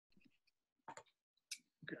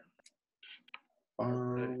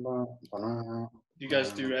Do you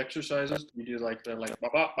guys do exercises? Do you do like the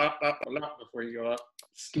before you go up?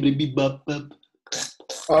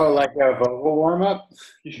 Oh, like a vocal warm-up?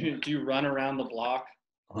 Do you run around the block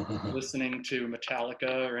listening to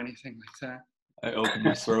Metallica or anything like that? I open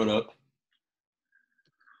my throat up.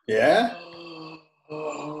 Yeah?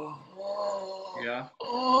 Yeah.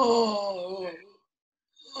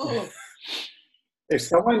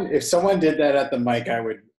 If someone did that at the mic, I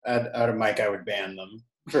would ban them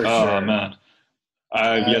for Oh sure. man,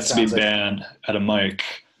 I've yet to be sounds like- banned at a mic,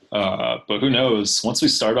 but who knows? Once we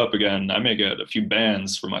start up again, I may get a few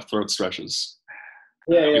bans for my throat stretches.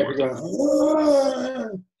 Yeah. You're Going,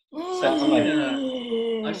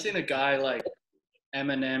 I've seen a guy like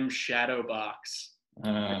Eminem shadow box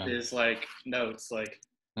with his like notes, like,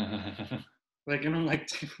 and I'm like,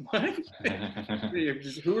 what?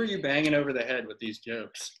 Who are you banging over the head with these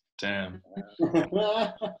jokes? Damn.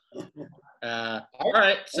 All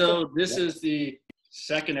right, so this is the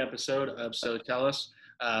second episode of So Tell Us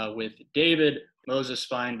with David, Moses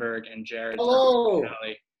Feinberg, and Jared. Hello.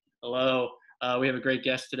 Hello. We have a great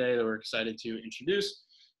guest today that we're excited to introduce.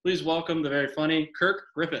 Please welcome the very funny Kirk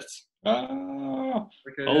Griffiths. Hello,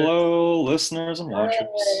 listeners and watchers.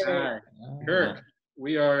 Hi. Kirk,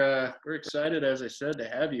 we're excited, as I said, to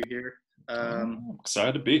have you here. I'm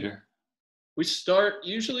excited to be here. We start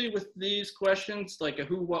usually with these questions, like a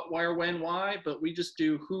who, what, why, or when, why, but we just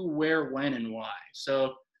do who, where, when, and why.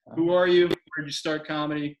 So who are you? Where did you start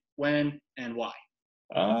comedy? When and why?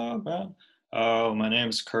 My name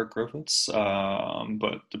is Kirk Griffiths,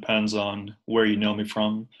 but depends on where you know me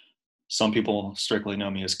from. Some people strictly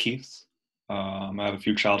know me as Keith. I have a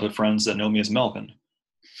few childhood friends that know me as Melvin.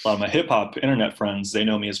 A lot of my hip-hop internet friends, they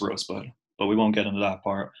know me as Rosebud, but we won't get into that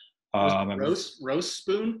part. Roast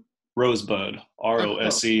Spoon? Rosebud,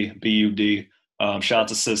 Rosebud. Shout out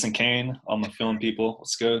to Citizen Kane, all my film people.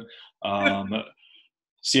 What's good? My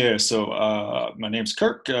name's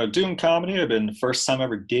Kirk, doing comedy. The first time I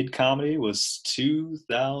ever did comedy was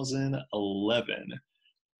 2011.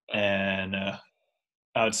 And I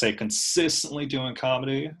would say consistently doing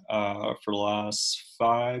comedy for the last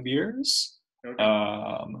 5 years. Okay.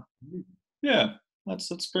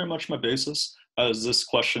 That's pretty much my basis. Does this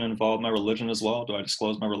question involve my religion as well? Do I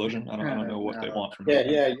disclose my religion? I don't know what they want from me.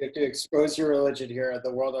 Yeah, you have to expose your religion here at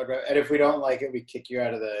the World Wide Web. And if we don't like it, we kick you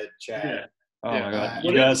out of the chat. Yeah. Oh my God!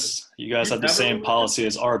 You guys have the same policy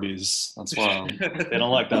as Arby's. That's wild. They don't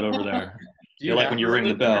like that over there. They like when you ring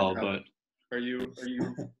the bell, but are you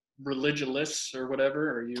religious or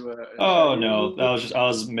whatever? Are you? Oh no, I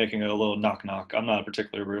was making a little knock. I'm not a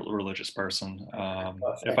particularly religious person.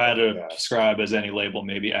 If I had to describe as any label,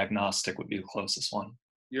 maybe agnostic would be the closest one.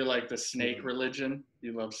 You're like the snake religion.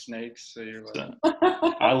 You love snakes, so you're like.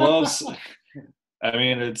 I love. I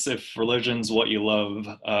mean, it's if religion's what you love,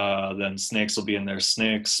 then snakes will be in there.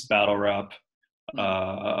 Snakes, battle rap,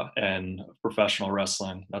 and professional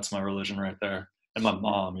wrestling. That's my religion right there. And my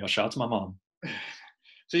mom. Shout out to my mom.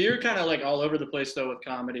 So you're kind of like all over the place though with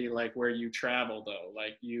comedy, like where you travel though.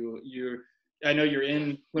 Like I know you're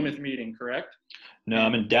in Plymouth Meeting, correct? No,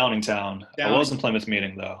 I'm in Downingtown. I was in Plymouth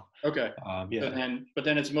Meeting though. Okay. Yeah. But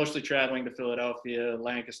then it's mostly traveling to Philadelphia,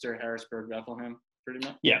 Lancaster, Harrisburg, Bethlehem, pretty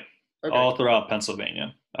much. Yeah. Okay. All throughout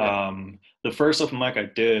Pennsylvania. Yeah. The first open mic I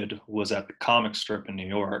did was at the Comic Strip in New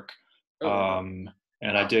York. And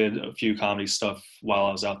I did a few comedy stuff while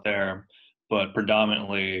I was out there, but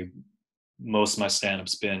predominantly most of my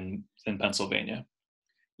stand-up's been in Pennsylvania.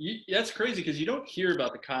 That's crazy because you don't hear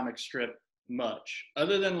about the Comic Strip much.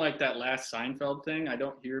 Other than like that last Seinfeld thing, I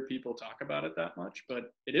don't hear people talk about it that much,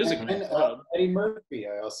 but it is a good club. Eddie Murphy,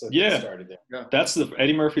 I also started there. Yeah.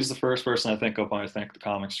 Eddie Murphy's the first person I think of when I think the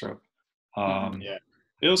Comic Strip. It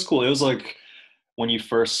was cool. It was like when you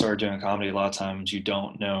first start doing comedy, a lot of times you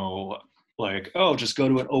don't know, like, oh, just go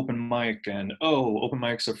to an open mic, and open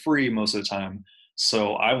mics are free most of the time.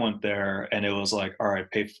 So I went there and it was like, all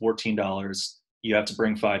right, pay $14. You have to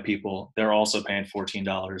bring 5 people. They're also paying $14.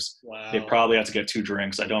 Wow. They probably have to get 2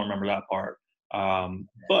 drinks. I don't remember that part.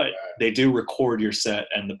 But they do record your set,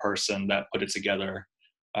 and the person that put it together,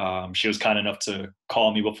 she was kind enough to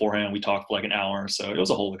call me beforehand. We talked for like an hour, so it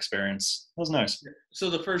was a whole experience. It was nice.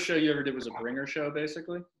 So the first show you ever did was a bringer show,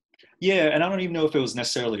 basically? Yeah, and I don't even know if it was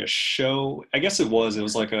necessarily a show. I guess it was. It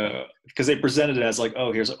was like because they presented it as like,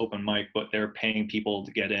 oh, here's an open mic, but they're paying people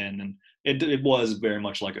to get in, and it was very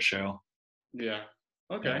much like a show. Yeah.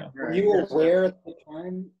 Okay. Yeah. Were you aware at the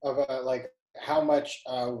time of like how much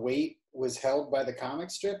weight was held by the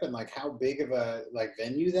Comic Strip and like how big of a like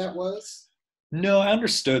venue that was? No, I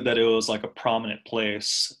understood that it was like a prominent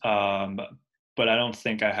place, but I don't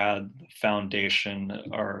think I had the foundation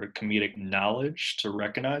or comedic knowledge to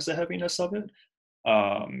recognize the heaviness of it.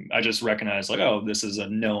 I just recognized like, oh, this is a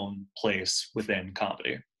known place within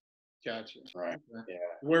comedy. Gotcha. Right. Yeah.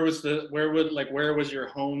 Where was your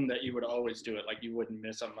home that you would always do it? Like you wouldn't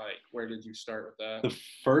miss a mic. Where did you start with that? The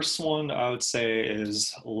first one I would say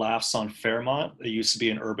is Laughs on Fairmont. It used to be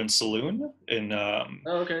an urban saloon in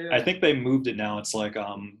Okay, yeah. I think they moved it now. It's like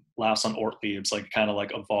Laughs on Ortley. It's like kind of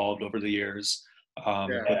like evolved over the years. But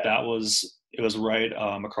it was right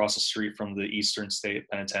across the street from the Eastern State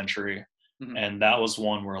Penitentiary. Mm-hmm. And that was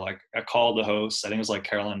one where like I called the host, I think it was like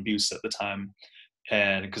Caroline Buse at the time.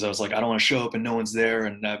 And because I was like, I don't want to show up and no one's there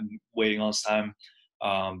and I'm waiting all this time.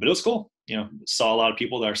 But it was cool. You know, saw a lot of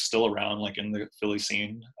people that are still around like in the Philly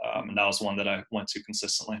scene. And that was one that I went to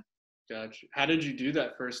consistently. Gotcha. How did you do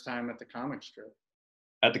that first time at the comic strip?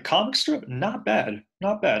 At the comic strip, not bad.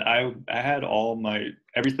 I had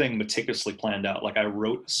everything meticulously planned out. Like I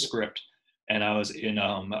wrote a script and I was in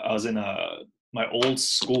my old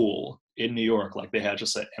school in New York. Like they had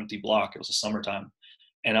just an empty block. It was the summertime.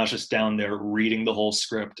 And I was just down there reading the whole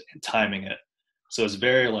script and timing it. So it's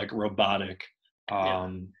very like robotic. But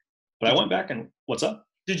I went back and what's up?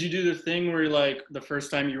 Did you do the thing where like the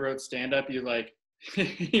first time you wrote stand up, you like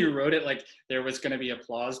you wrote it like there was going to be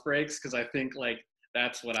applause breaks? Because I think like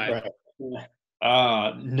that's what I.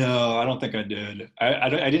 Right. No, I don't think I did.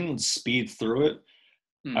 I didn't speed through it.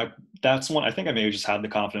 That's one. I think I maybe just had the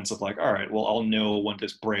confidence of like, all right, well, I'll know when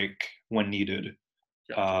to break when needed.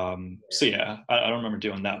 So yeah, I don't remember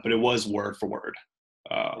doing that, but it was word for word.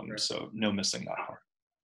 So no missing that part.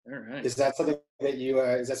 All right. Is that something that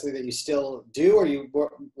you still do, or you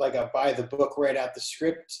like a buy the book right out the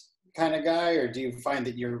script kind of guy, or do you find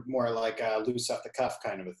that you're more like a loose off the cuff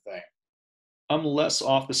kind of a thing? I'm less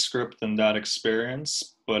off the script than that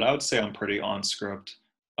experience, but I would say I'm pretty on script.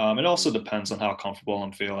 It also depends on how comfortable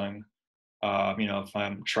I'm feeling. You know, if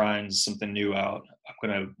I'm trying something new out, I'm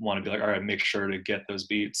going to want to be like, all right, make sure to get those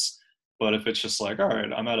beats. But if it's just like, all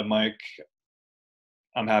right, I'm at a mic,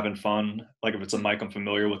 I'm having fun. Like if it's a mic I'm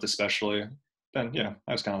familiar with, especially, then yeah,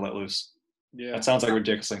 I just kind of let loose. Yeah. That sounds like a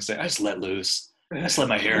ridiculous thing to say. I just let loose. I just let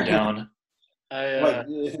my hair down. Like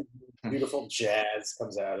beautiful jazz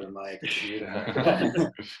comes out of the mic.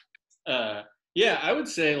 Yeah, I would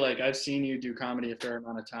say like I've seen you do comedy a fair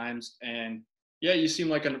amount of times, and yeah, you seem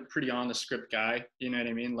like a pretty on the script guy. You know what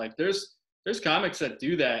I mean? Like there's comics that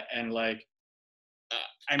do that, and like,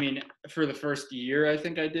 I mean, for the first year, I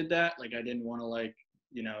think I did that. Like I didn't want to like,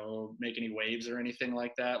 you know, make any waves or anything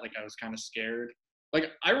like that. Like I was kind of scared.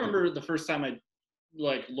 Like I remember the first time I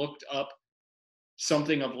like looked up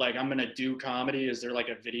something of like, I'm going to do comedy. Is there like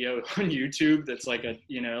a video on YouTube that's like a,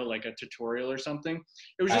 you know, like a tutorial or something?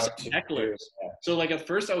 It was just hecklers. So like at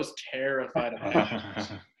first I was terrified of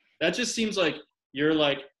that. That just seems like you're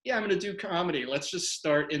like, yeah, I'm going to do comedy. Let's just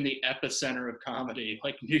start in the epicenter of comedy,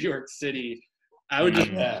 like New York City. I would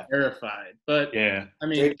just be terrified. But yeah, I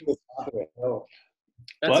mean,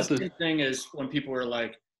 that's the same thing as when people are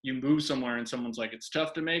like, you move somewhere and someone's like, it's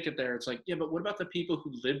tough to make it there. It's like, yeah, but what about the people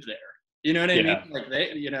who live there? You know what I mean? Like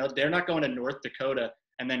they, you know, they're not going to North Dakota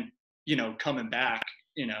and then, you know, coming back,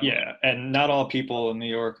 you know? Yeah. And not all people in New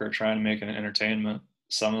York are trying to make an entertainment.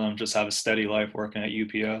 Some of them just have a steady life working at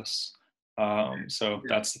UPS. So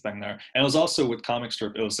that's the thing there. And it was also with comic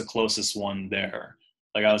strip, it was the closest one there.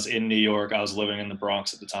 Like I was in New York, I was living in the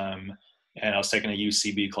Bronx at the time, and I was taking a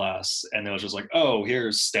UCB class, and it was just like, oh,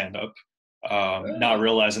 here's stand-up. Not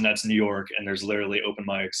realizing that's New York, and there's literally open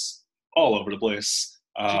mics all over the place.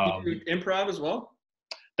 Did you do improv as well?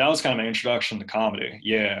 That was kind of my introduction to comedy.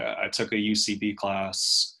 Yeah, I took a UCB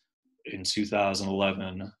class in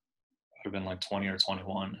 2011. I'd have been like 20 or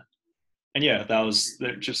 21. And yeah, that was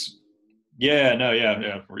just, for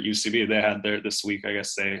UCB, they had this week, I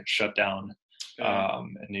guess they shut down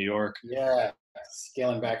in New York. Yeah,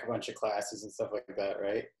 scaling back a bunch of classes and stuff like that,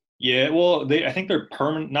 right? Yeah, well, I think they're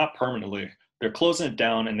not permanently. They're closing it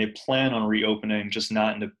down, and they plan on reopening, just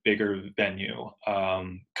not in a bigger venue.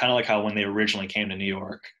 Kind of like how when they originally came to New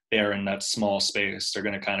York, they are in that small space. They're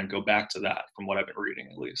going to kind of go back to that, from what I've been reading,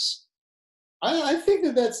 at least. I think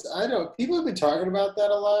people have been talking about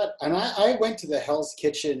that a lot. And I went to the Hell's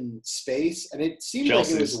Kitchen space, and it seemed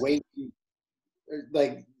like it was way too,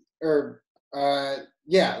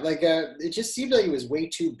 it just seemed like it was way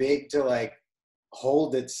too big to like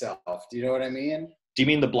hold itself. Do you know what I mean? Do you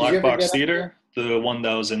mean the Black Box Theater? The one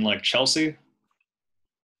that was in like Chelsea?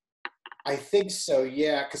 I think so,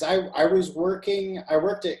 yeah. Because I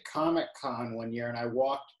worked at Comic Con one year, and I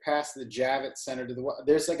walked past the Javits Center to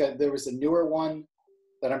there was a newer one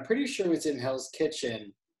that I'm pretty sure was in Hell's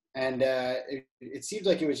Kitchen, and it seemed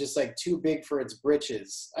like it was just like too big for its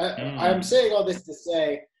britches. I'm saying all this to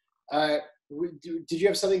say, did you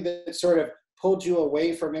have something that sort of pulled you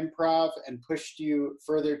away from improv and pushed you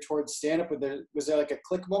further towards stand-up? Was there like a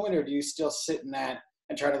click moment, or do you still sit in that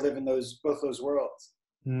and try to live in both those worlds?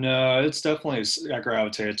 No, it's definitely, I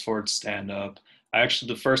gravitated towards stand-up.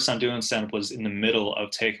 The first time doing stand-up was in the middle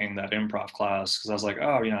of taking that improv class, because I was like,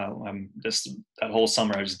 oh, that whole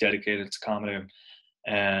summer I just dedicated to comedy.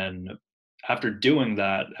 And after doing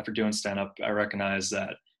stand-up, I recognized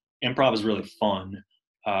that improv is really fun.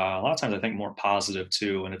 A lot of times I think more positive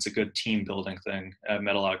too, and it's a good team building thing. I've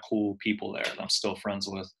met a lot of cool people there that I'm still friends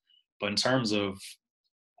with. But in terms of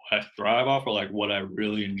what I thrive off, or like what I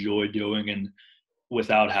really enjoy doing, and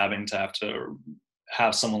without having to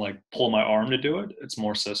have someone like pull my arm to do it, it's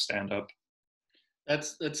more so stand up.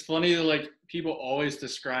 That's funny. Like, people always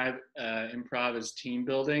describe improv as team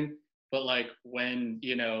building, but like when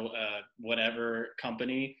whatever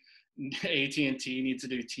company, AT&T, needs to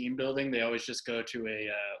do team building, they always just go to a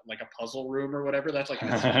puzzle room or whatever. That's like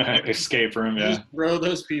an escape room. Yeah, just throw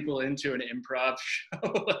those people into an improv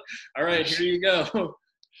show. All right, here you go.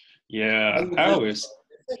 Yeah, I always.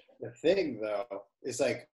 The thing though is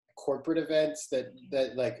like corporate events that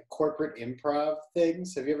like corporate improv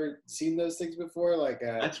things. Have you ever seen those things before? Like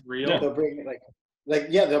that's real. They'll bring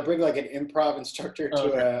they'll bring like an improv instructor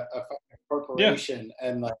to a corporation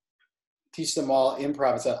and like teach them all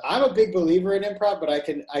improv and stuff. I'm a big believer in improv, but I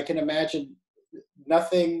can imagine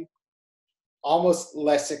nothing almost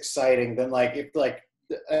less exciting than like if like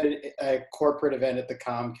a corporate event at the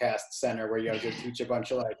Comcast Center where you have to teach a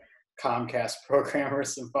bunch of like Comcast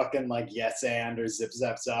programmers some fucking like Yes and or Zip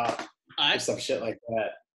Zap Zop or some shit like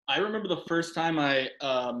that. I remember the first time I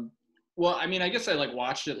I guess I like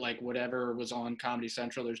watched it like whatever was on Comedy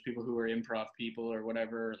Central. There's people who are improv people or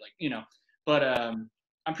whatever, like, but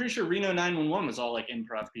I'm pretty sure Reno 911 was all like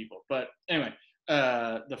improv people. But anyway,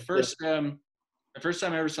 the first time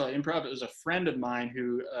I ever saw improv, it was a friend of mine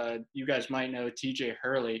who you guys might know, TJ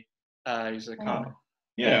Hurley. He's a comic.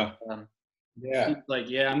 Yeah. Yeah. He's like,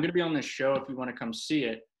 yeah, I'm going to be on this show if you want to come see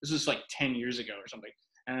it. This was like 10 years ago or something.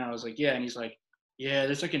 And I was like, yeah. And he's like, yeah,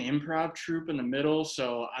 there's like an improv troupe in the middle,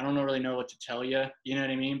 so I don't really know what to tell you. You know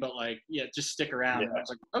what I mean? But like, yeah, just stick around. Yeah. And I was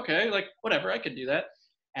like, okay, like whatever, I could do that.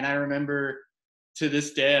 And I remember to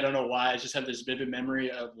this day, I don't know why, I just have this vivid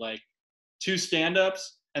memory of like 2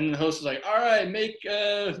 stand-ups. And the host was like, all right, make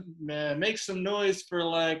some noise for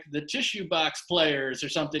like the tissue box players or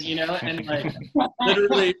something, and like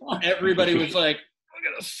literally everybody was like, I'm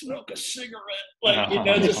going to smoke a cigarette.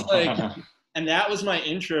 Like, just like, and that was my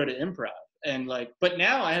intro to improv. And like, but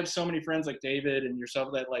now I have so many friends like David and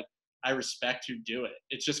yourself that like, I respect who do it.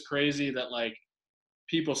 It's just crazy that like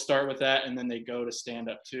people start with that and then they go to stand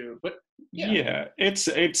up too. But yeah, it's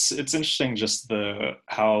interesting just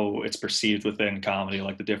how it's perceived within comedy,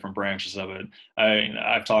 like the different branches of it.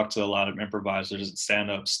 I've talked to a lot of improvisers and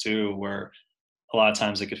stand-ups too, where a lot of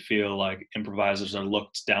times it could feel like improvisers are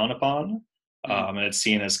looked down upon. And it's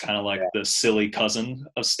seen as kind of like the silly cousin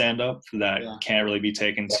of stand-up that can't really be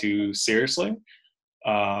taken too seriously.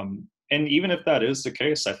 And even if that is the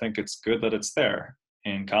case, I think it's good that it's there.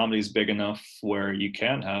 And comedy is big enough where you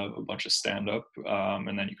can have a bunch of stand-up,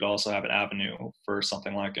 and then you could also have an avenue for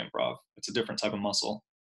something like improv. It's a different type of muscle.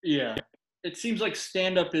 Yeah. It seems like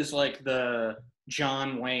stand-up is like the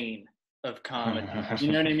John Wayne of comedy.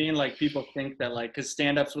 You know what I mean? Like people think that like, because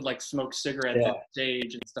stand-ups would like smoke cigarettes on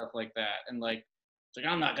stage and stuff like that. And like, it's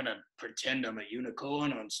like, I'm not going to pretend I'm a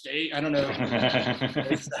unicorn on stage. I don't know what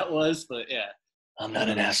that was, but yeah. I'm not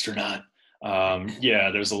an astronaut.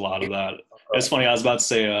 There's a lot of that. It's funny, I was about to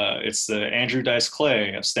say it's the Andrew Dice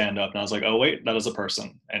Clay of stand-up, and I was like, oh wait, that is a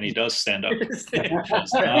person, and he does stand up.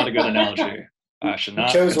 That's not a good analogy. I should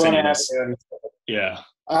not continue this. Yeah.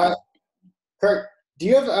 Kirk, do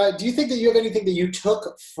you think that you have anything that you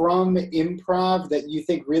took from improv that you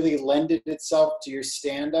think really lended itself to your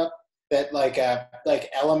stand-up? That like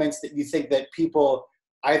elements that you think that people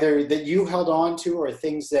either that you held on to or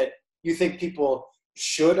things that you think people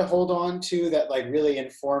should hold on to that like really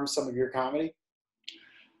inform some of your comedy?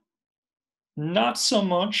 Not so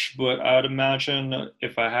much, but I would imagine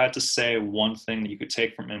if I had to say one thing that you could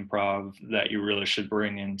take from improv that you really should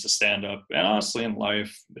bring into stand-up and honestly in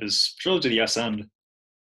life is really to the yes end.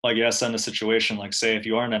 Like yes end a situation, like say if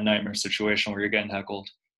you are in a nightmare situation where you're getting heckled,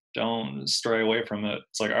 don't stray away from it.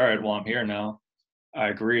 It's like, all right, well, I'm here now. I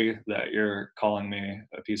agree that you're calling me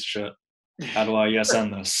a piece of shit. How do I yes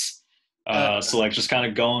end this? So like just kind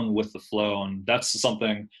of going with the flow, and that's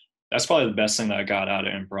probably the best thing that I got out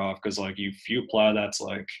of improv, because like if you apply that to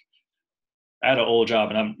like I had an old job,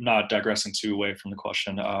 and I'm not digressing too away from the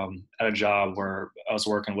question. I had a job where I was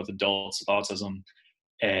working with adults with autism,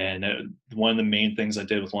 and one of the main things I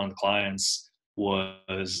did with one of the clients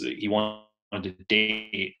was he wanted to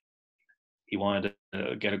date. He wanted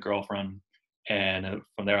to get a girlfriend. And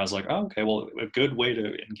from there, I was like, oh, okay, well, a good way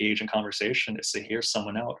to engage in conversation is to hear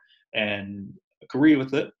someone out and agree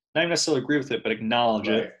with it. Not even necessarily agree with it, but acknowledge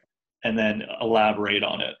it and then elaborate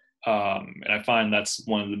on it. And I find that's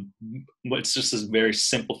it's just this very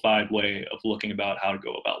simplified way of looking about how to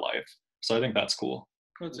go about life. So I think that's cool.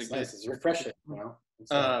 It's nice. It's refreshing, you know?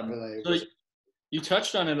 So you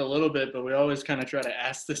touched on it a little bit, but we always kind of try to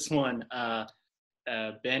ask this one.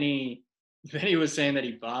 Benny was saying that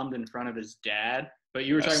he bombed in front of his dad, but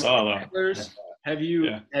you were talking about hecklers. Have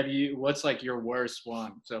you, what's like your worst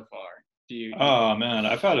one so far? Oh man,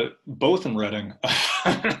 I've had it both in Reading.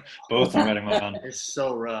 Both in Reading, man. It's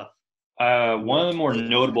so rough. One of the more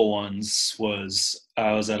notable ones was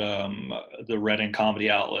I was at the Reading Comedy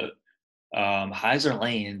Outlet. Heiser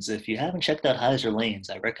Lanes. If you haven't checked out Heiser Lanes,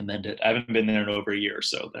 I recommend it. I haven't been there in over a year or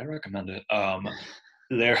so, but I recommend it.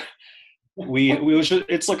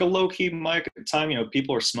 It's like a low-key mic at the time, you know,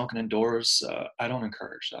 people are smoking indoors. I don't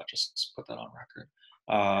encourage that, just put that on record.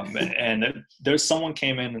 And there's someone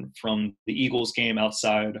came in from the Eagles game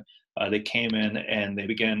outside. They came in and they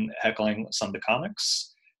began heckling some of the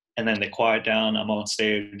comics, and then they quiet down. I'm on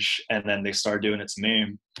stage, and then they start doing it to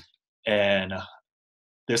me. And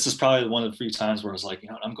this is probably one of the few times where I was like, you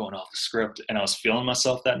know, I'm going off the script, and I was feeling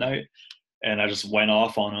myself that night, and I just went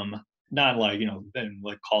off on them. Not like, you know, didn't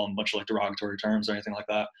like call him a bunch of like derogatory terms or anything like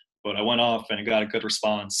that, but I went off and got a good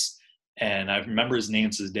response. And I remember his name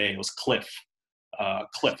to this day. It was Cliff.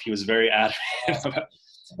 Cliff. He was very adamant about.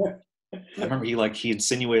 I remember he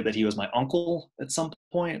insinuated that he was my uncle at some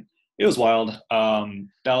point. It was wild. That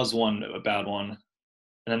was a bad one. And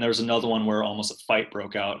then there was another one where almost a fight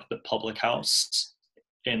broke out at the public house.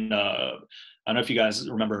 In I don't know if you guys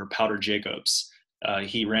remember Powder Jacobs.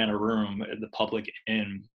 He ran a room at the Public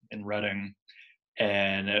Inn in Reading,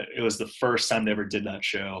 and it was the first time they ever did that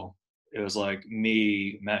show. It was like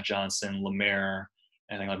me, Matt Johnson, Lemaire,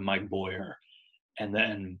 and I think like Mike Boyer. And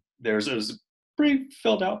then it was pretty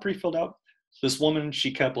filled out. This woman,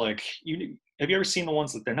 she kept like, have you ever seen the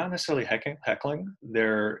ones that they're not necessarily heckling?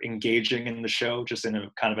 They're engaging in the show just in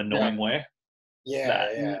a kind of annoying way.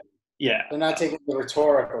 Yeah. Yeah. They're not taking the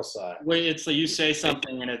rhetorical side. Wait, it's like you say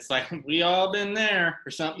something and it's like, we all been there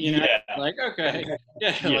or something, you know? Yeah. Like, okay.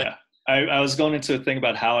 Yeah. Yeah. Like, I was going into a thing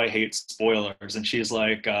about how I hate spoilers, and she's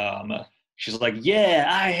like, yeah,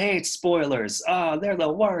 I hate spoilers. Oh, they're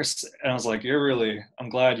the worst. And I was like, I'm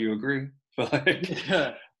glad you agree. But like,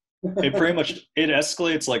 it pretty much, it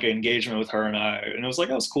escalates like an engagement with her and I. And it was like,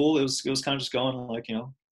 that was cool. It was kind of just going like, you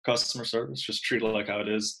know, customer service, just treat it like how it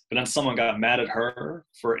is. But then someone got mad at her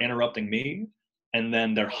for interrupting me, and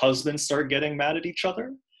then their husbands started getting mad at each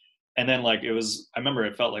other. And then like I remember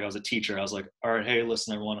it felt like I was a teacher. I was like, all right, hey,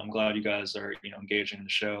 listen, everyone, I'm glad you guys are, you know, engaging in the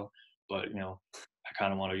show, but you know, I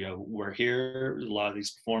kind of want to, you know, we're here. A lot of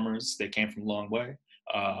these performers, they came from a long way.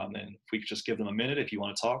 And if we could just give them a minute, if you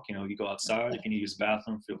want to talk, you know, you go outside. If you need to use the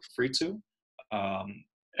bathroom, feel free to.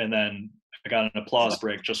 And then I got an applause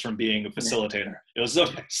break just from being a facilitator. It was so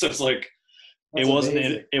it's like, it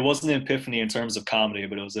wasn't an epiphany in terms of comedy,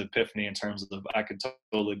 but it was an epiphany in terms of I could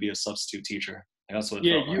totally be a substitute teacher. And that's what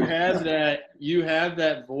it felt like. You have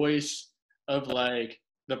that voice of like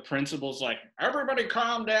the principal's like, everybody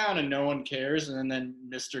calm down, and no one cares. And then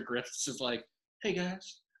Mr. Griffiths is like, hey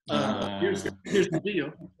guys, here's the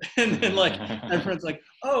deal. And then like everyone's like,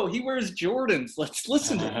 oh, he wears Jordans, let's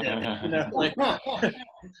listen to him. You know, like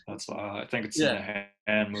that's why I think it's in the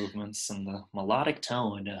hand movements and the melodic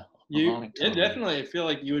tone. Definitely. I feel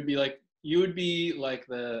like you would be like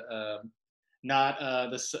the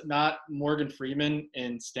not Morgan Freeman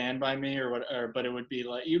in Stand By Me or whatever, but it would be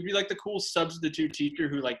like, you'd be like the cool substitute teacher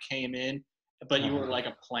who like came in, but you were like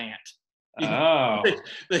a plant. Oh.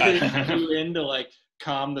 They flew in to like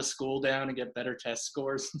calm the school down and get better test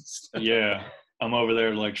scores and stuff. Yeah. I'm over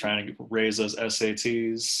there like trying to raise those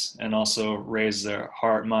SATs and also raise their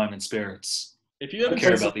heart, mind, and spirits. If you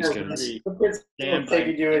care about these kids. The principal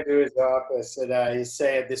taking you into his office and he's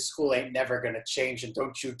saying this school ain't never going to change and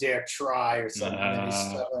don't you dare try or something. And then he's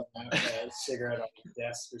stuffing a cigarette on the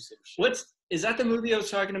desk or some shit. Is that the movie I was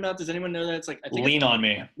talking about? Does anyone know that? It's like, I think Lean on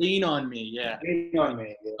Me. Lean on Me, yeah. Lean on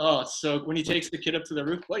Me. Yeah. Oh, so when he takes the kid up to the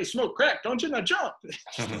roof, well, you smoke crack, don't you? Now jump.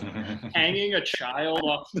 Hanging a child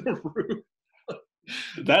off the roof.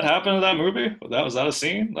 Did that happen in that movie? Was that a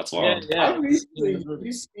scene? That's wild. Yeah.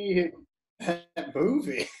 You see that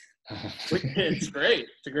movie. It's great.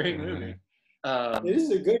 It's a great movie. It is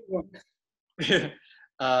a good one.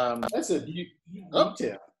 That's a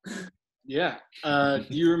detail. Yeah. Do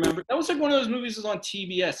you remember? That was like one of those movies that was on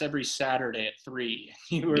TBS every Saturday at 3.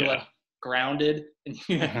 You were like grounded.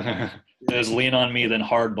 And There's Lean on Me, then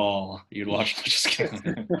Hardball. You'd watch. Just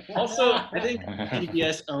kidding. Also, I think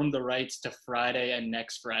TBS owned the rights to Friday and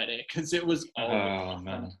Next Friday because it was all.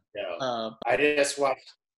 Man.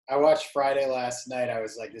 I watched Friday last night. I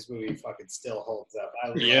was like, this movie fucking still holds up. I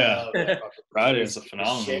love that fucking Friday is a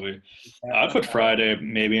phenomenal movie. I put Friday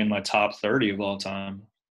maybe in my top 30 of all time.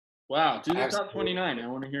 Wow, do the top 29. I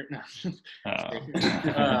want to hear it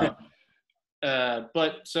now.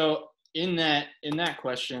 But so in that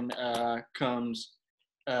question comes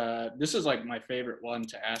this is like my favorite one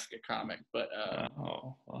to ask a comic, but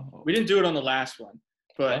we didn't do it on the last one.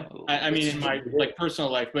 But I mean in my like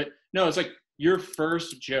personal life, but no, it's like your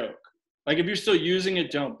first joke. Like if you're still using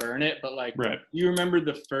it, don't burn it. But like you remember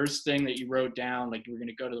the first thing that you wrote down, like you were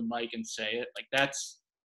gonna go to the mic and say it. Like that's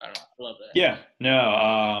I don't know. I love that. Yeah, no,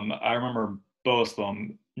 I remember both of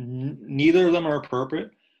them. Neither of them are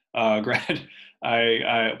appropriate. Granted,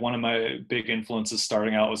 I one of my big influences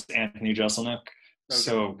starting out was Anthony Jeselnik. Okay.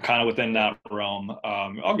 So kind of within that realm,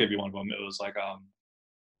 I'll give you one of them. It was like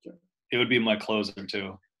it would be my closer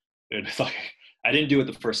too. It's like I didn't do it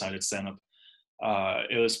the first night at stand-up.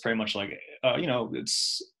 It was pretty much like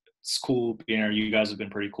it's cool being here. You guys have been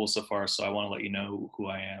pretty cool so far, so I want to let you know who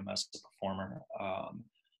I am as a performer.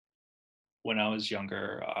 When I was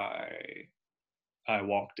younger, I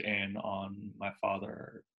walked in on my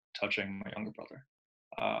father touching my younger brother.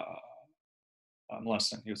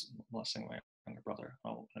 Molesting. He was molesting my younger brother.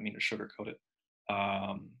 Oh, I mean to sugarcoat it.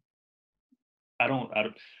 I'm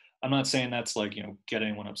not saying that's like, get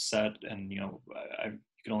anyone upset, and, you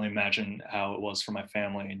can only imagine how it was for my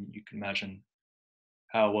family, and you can imagine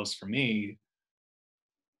how it was for me.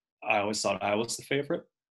 I always thought I was the favorite,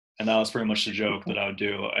 and that was pretty much the joke that I would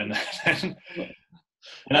do. And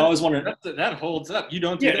I always wondered, that holds up. You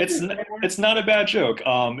don't do that it's not a bad joke.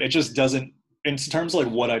 It just doesn't, in terms of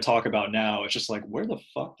like what I talk about now, it's just like, where the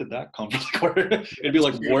fuck did that come from? It'd be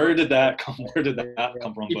like, where did that come from?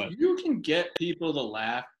 If you can get people to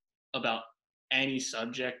laugh about any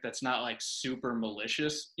subject that's not like super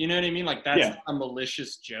malicious, you know what I mean? Like that's a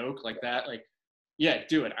malicious joke like that. Like, yeah,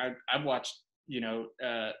 do it. I've watched,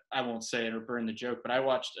 I won't say it or burn the joke, but I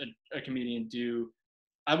watched a comedian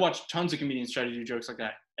I watched tons of comedians try to do jokes like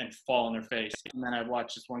that and fall on their face. And then I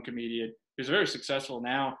watched this one comedian who's very successful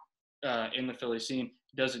now in the Philly scene,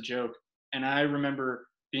 does a joke. And I remember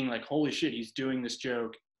being like, holy shit, he's doing this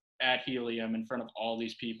joke at Helium in front of all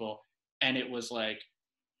these people. And it was like,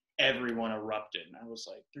 everyone erupted. And I was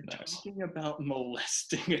like, they're talking about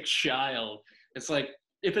molesting a child. It's like,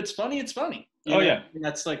 if it's funny, it's funny. And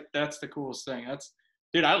that's the coolest thing.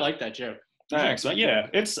 Dude, I like that joke. Thanks. Yeah,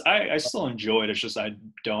 I still enjoy it. It's just I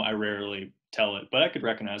rarely tell it, but I could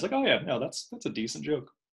recognize like, oh yeah, no, that's a decent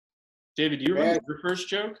joke. David, do you remember your first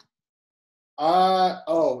joke?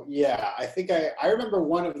 I think I remember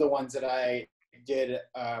one of the ones that I did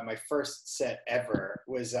my first set ever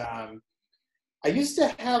was I used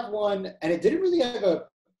to have one, and it didn't really have a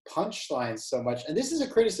punchline so much. And this is a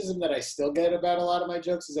criticism that I still get about a lot of my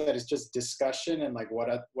jokes, is that it's just discussion and like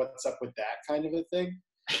what's up with that kind of a thing.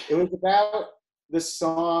 It was about the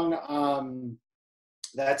song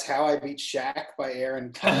That's How I Beat Shaq by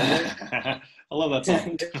Aaron Carter. I love that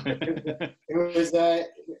song. It was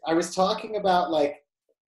I was talking about like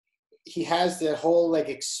he has the whole like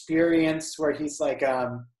experience where he's like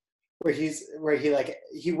where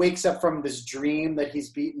he wakes up from this dream that he's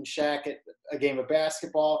beaten Shaq at a game of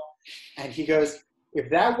basketball, and he goes, if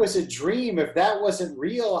that was a dream, if that wasn't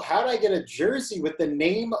real, how'd I get a jersey with the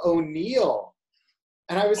name O'Neal?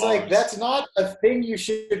 And I was like, that's not a thing you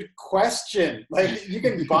should question. Like, you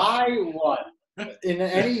can buy one in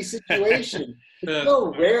any situation. It's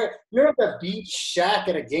so rare. You don't have to beat Shaq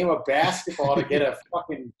at a game of basketball to get a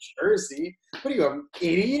fucking jersey. What are you, an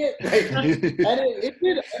idiot? Like, and it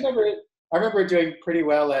did. I remember doing pretty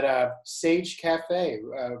well at Sage Cafe.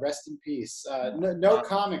 Rest in peace. No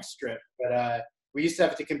comic strip, but we used to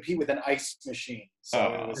have to compete with an ice machine.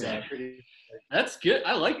 So it was pretty. That's good.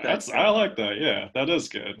 I like that. I like that. Yeah, that is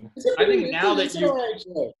good. I think now that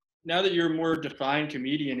you're a more defined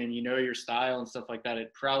comedian and you know your style and stuff like that,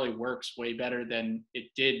 it probably works way better than it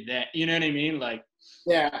did then. You know what I mean? Like,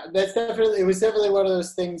 yeah, it was definitely one of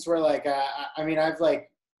those things where like,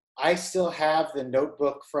 I still have the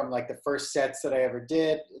notebook from like the first sets that I ever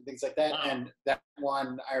did, things like that. Wow. And that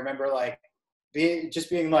one, I remember like being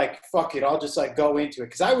like, fuck it, I'll just like go into it.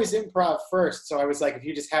 Cause I was improv first. So I was like, if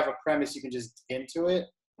you just have a premise, you can just get into it.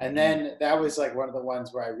 And then that was like one of the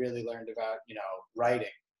ones where I really learned about, writing.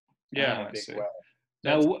 Yeah, big way.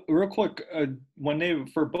 Now, real quick,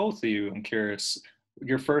 for both of you, I'm curious,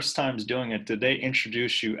 your first times doing it, did they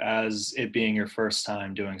introduce you as it being your first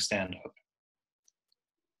time doing stand-up?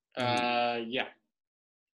 Yeah.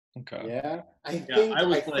 Okay. Yeah, I Yeah, I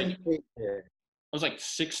was think they did. I was like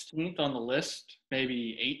 16th on the list,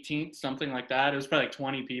 maybe 18th, something like that. It was probably like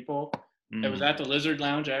 20 people. It was at the Lizard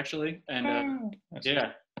Lounge actually, and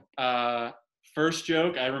yeah. First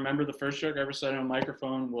joke, I remember the first joke I ever said on a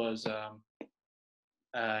microphone was,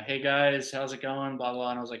 "Hey guys, how's it going?" Blah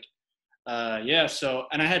blah. And I was like, "Yeah." So,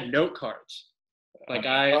 and I had note cards. Like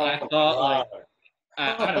I thought like.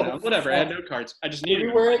 I don't know, whatever. I had note cards. I just needed. Were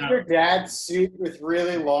you wearing your dad's suit with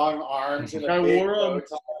really long arms and a big bow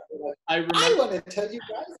tie? I want to tell you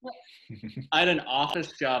guys. I had an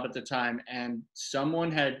office job at the time, and someone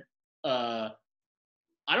had, I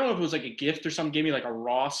don't know if it was like a gift or something, gave me like a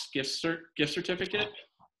Ross gift certificate,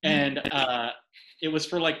 and it was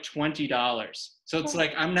for like $20. So it's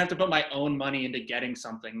like I'm gonna have to put my own money into getting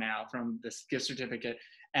something now from this gift certificate,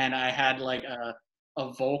 and I had like a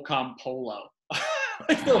Volcom polo.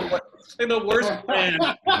 like the worst brand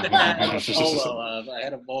to have a polo of. I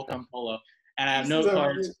had a Volcom polo, and I have no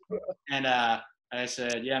cards. And I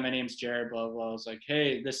said, "Yeah, my name's Jared." Blah blah. I was like,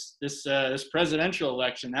 "Hey, this presidential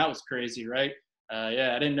election, that was crazy, right?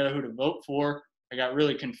 Yeah, I didn't know who to vote for. I got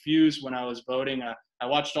really confused when I was voting. I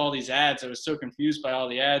watched all these ads. I was so confused by all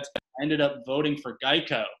the ads. I ended up voting for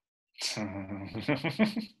Geico."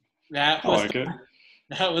 That was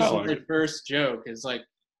my first joke. It's like.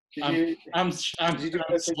 I'm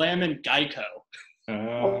slamming Geico.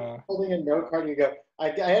 Holding a note card, you go, I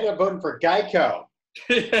ended up voting for Geico.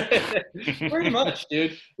 Pretty much,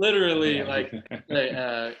 dude. Literally, like,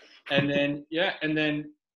 and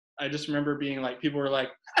then I just remember being like, people were like,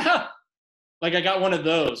 like I got one of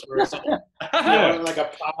those where it's like, like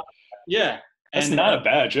a pop. Yeah. That's not a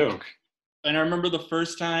bad joke. And I remember the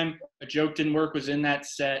first time a joke didn't work was in that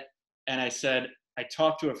set, and I said, I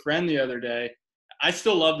talked to a friend the other day. I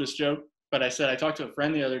still love this joke, but I said I talked to a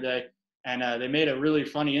friend the other day, and they made a really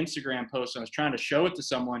funny Instagram post. I was trying to show it to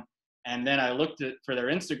someone, and then I looked for their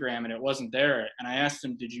Instagram, and it wasn't there. And I asked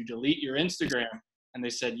them, "Did you delete your Instagram?" And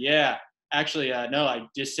they said, "Yeah, actually, no, I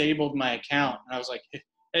disabled my account." And I was like,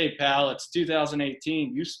 "Hey, pal, it's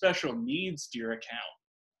 2018. You special needs your account."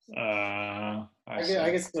 I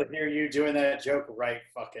can still hear you doing that joke right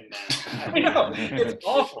fucking now. I know, it's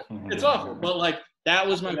awful. It's awful, but like. That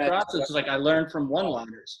was my process. Like I learned from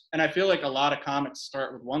one-liners, and I feel like a lot of comics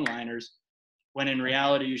start with one-liners, when in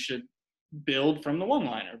reality you should build from the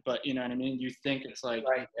one-liner. But you know what I mean? You think it's like,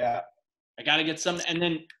 right, yeah, I got to get something, and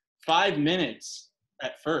then 5 minutes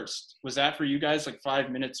at first. Was that for you guys? Like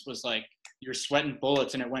 5 minutes was like you're sweating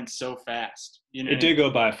bullets, and it went so fast. You know, it did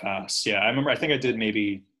go by fast. Yeah, I remember. I think I did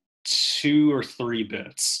maybe 2 or 3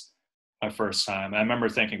 bits my first time. I remember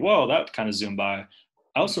thinking, "Whoa, that kind of zoomed by."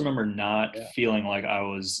 I also remember not feeling like I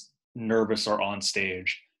was nervous or on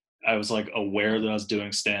stage. I was like aware that I was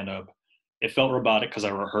doing stand-up. It felt robotic because I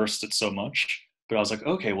rehearsed it so much, but I was like,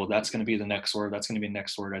 okay, well, that's going to be the next word. That's going to be the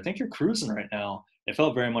next word. I think you're cruising right now. It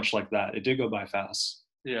felt very much like that. It did go by fast.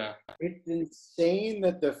 Yeah. It's insane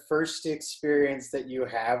that the first experience that you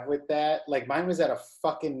have with that, like mine was at a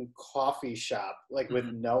fucking coffee shop, like with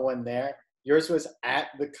no one there. Yours was at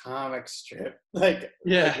the comic strip, like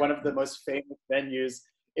one of the most famous venues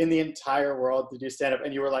in the entire world to do stand-up.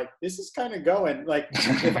 And you were like, this is kind of going. Like,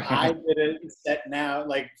 if I did a set now,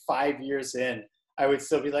 like 5 years in, I would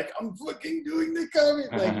still be like, I'm fucking doing the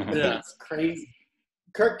comic. Like, it's crazy.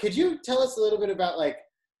 Kirk, could you tell us a little bit about, like,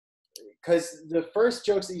 because the first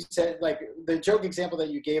jokes that you said, like, the joke example that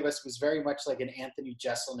you gave us was very much like an Anthony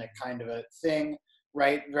Jeselnik kind of a thing,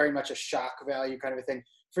 right? Very much a shock value kind of a thing.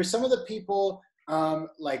 For some of the people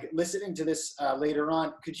like listening to this later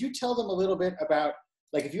on, could you tell them a little bit about,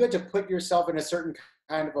 like, if you had to put yourself in a certain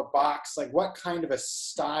kind of a box, like what kind of a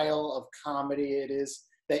style of comedy it is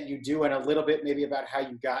that you do, and a little bit maybe about how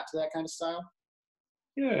you got to that kind of style?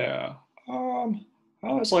 Yeah. I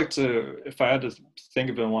always like to, if I had to think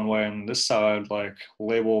of it in one way, and this is how I'd like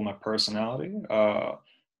label my personality,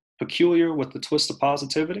 peculiar with the twist of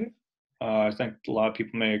positivity. I think a lot of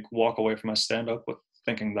people may walk away from my stand-up with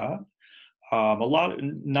thinking that.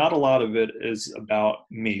 Not a lot of it is about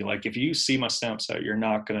me. Like if you see my stand-up set, you're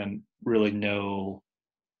not gonna really know,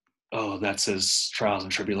 oh, that's his trials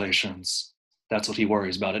and tribulations. That's what he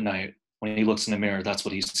worries about at night. When he looks in the mirror, that's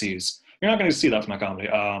what he sees. You're not gonna see that from my comedy.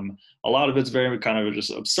 A lot of it's very kind of just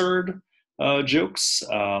absurd jokes.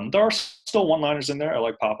 There are still one-liners in there. I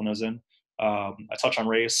like popping those in. I touch on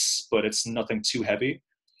race, but it's nothing too heavy.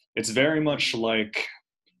 It's very much like,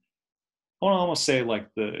 I want to almost say like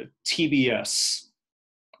the TBS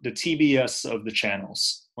the TBS of the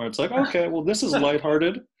channels, where it's like, okay, well, this is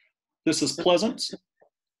lighthearted, this is pleasant,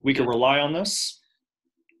 we can rely on this,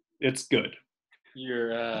 it's good.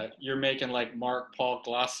 You're making like Mark Paul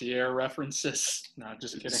Glossier references. No,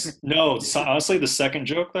 just kidding. No, so honestly, the second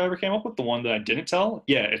joke that I ever came up with, the one that I didn't tell,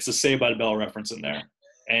 yeah, it's a Saved by the Bell reference in there.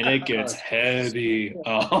 And it gets heavy.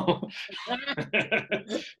 Oh.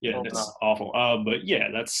 Yeah, it's awful. But yeah,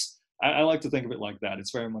 I like to think of it like that.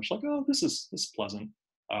 It's very much like, oh, this is pleasant.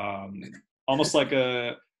 Almost like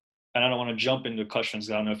and I don't want to jump into questions.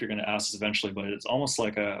 I don't know if you're going to ask this eventually, but it's almost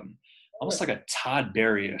like a Todd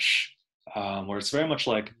Berry-ish, where it's very much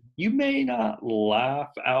like, you may not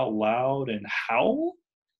laugh out loud and howl,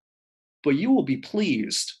 but you will be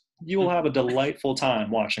pleased. You will have a delightful time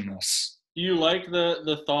watching this. Do you like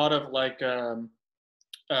the thought of like, do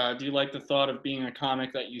you like the thought of being a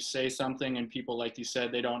comic that you say something and people, like you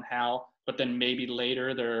said, they don't howl, but then maybe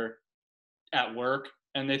later they're at work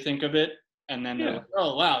and they think of it and then they're like,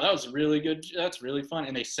 oh, wow, that was really good. That's really fun.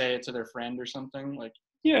 And they say it to their friend or something like.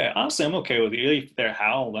 Yeah, honestly, I'm okay with it. If they're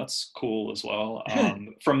howl, that's cool as well.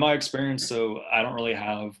 From my experience, so I don't really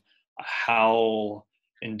have a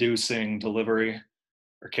howl-inducing delivery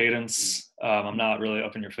or cadence. I'm not really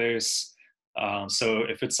up in your face. So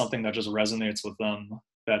if it's something that just resonates with them,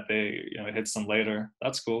 that they, it hits them later,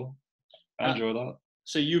 that's cool. I enjoy that.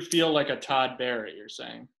 So you feel like a Todd Berry, you're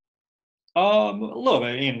saying? A little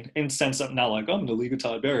bit, in sense of not like, I'm the League of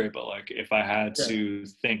Todd Berry, but like if I had to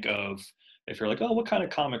think of, if you're like, oh, what kind of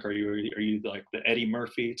comic are you? Are you like the Eddie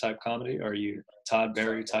Murphy type comedy? Are you Todd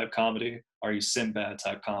Berry type comedy? Are you Sinbad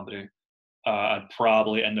type comedy? I'd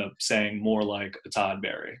probably end up saying more like a Todd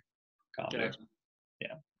Berry comedy. Gotcha.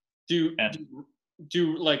 Yeah. Do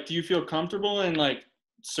you feel comfortable in like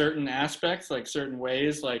certain aspects, like certain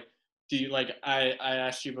ways? Like, do you like, I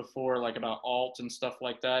asked you before, like about alt and stuff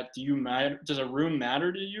like that. Do you matter? Does a room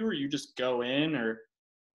matter to you, or you just go in, or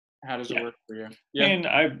how does it work for you? Yeah.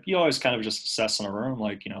 And you always kind of just assess in a room,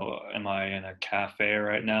 like, am I in a cafe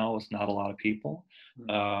right now with not a lot of people?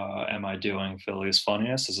 Am I doing Philly's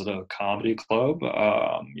Funniest? Is it a comedy club?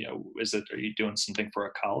 Are you doing something for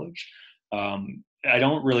a college? I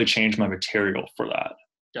don't really change my material for that.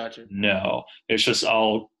 Gotcha. No, it's just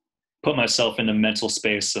I'll put myself in a mental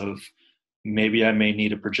space of maybe I may need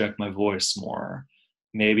to project my voice more.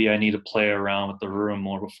 Maybe I need to play around with the room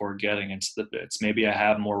more before getting into the bits. Maybe I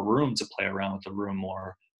have more room to play around with the room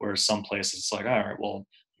more, whereas some places it's like, all right, well,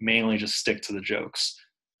 mainly just stick to the jokes.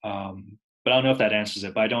 But I don't know if that answers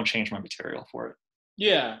it, but I don't change my material for it.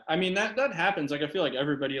 Yeah, I mean, that happens. Like, I feel like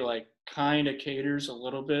everybody, like, kind of caters a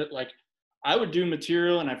little bit. Like, I would do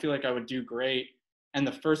material, and I feel like I would do great. And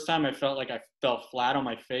the first time I felt like I fell flat on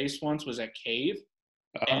my face once was at Cave.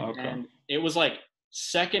 And it was, like,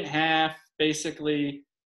 second half, basically,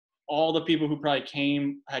 all the people who probably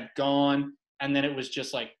came had gone, and then it was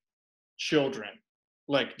just, like, children,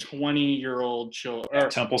 like 20-year-old children.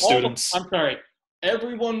 Temple students. I'm sorry.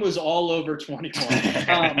 Everyone was all over 21.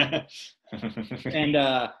 And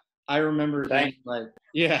I remember being like,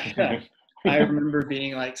 I remember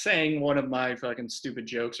being like saying one of my fucking stupid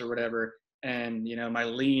jokes or whatever, and my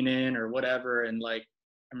lean in or whatever, and like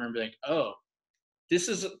I remember like, oh, this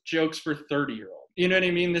is jokes for 30-year-old. You know what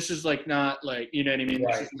I mean? This is like not like, you know what I mean?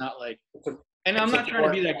 Right. This is not like, and I'm not trying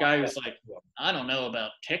to be that guy who's like, I don't know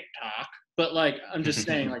about TikTok, but like I'm just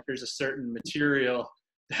saying like there's a certain material.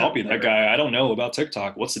 I'll be that guy. I don't know about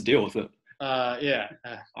TikTok. What's the deal with it? Yeah.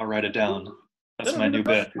 I'll write it down. That's my new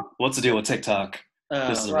bit. What's the deal with TikTok?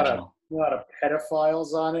 This is original. A lot of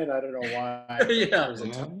pedophiles on it. I don't know why. Yeah.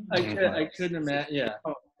 I couldn't imagine. Yeah.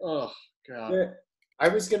 Oh, God. Yeah. I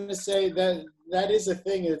was going to say that is a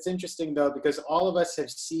thing. It's interesting, though, because all of us have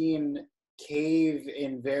seen Cave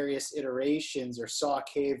in various iterations or saw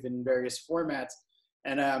Cave in various formats.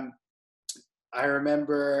 And I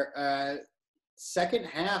remember second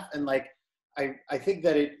half, and like I think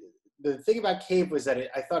that the thing about Cave was that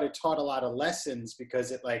I thought it taught a lot of lessons because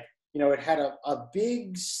it like, it had a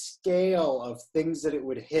big scale of things that it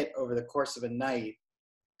would hit over the course of a night.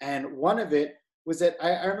 And one of it was that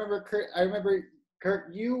I remember Kirk,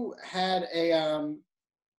 you had I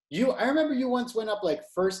remember you once went up like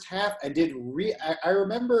first half and did I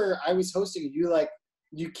remember I was hosting and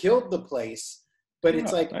you killed the place, but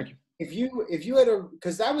it's like, if you had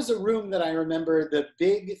because that was a room that I remember the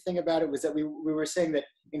big thing about it was that we were saying that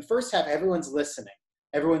in first half, everyone's listening.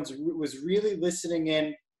 Everyone was really listening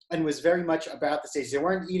in and was very much about the stage. They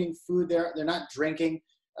weren't eating food. They're not drinking.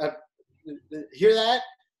 Hear that?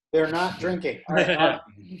 They're not drinking.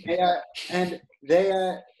 And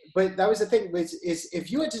but that was the thing is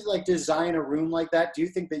if you had to like design a room like that, do you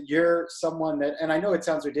think that you're someone that, and I know it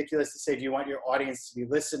sounds ridiculous to say, do you want your audience to be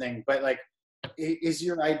listening, but like, is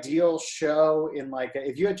your ideal show in like,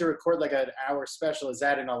 if you had to record like an hour special, is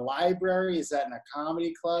that in a library? Is that in a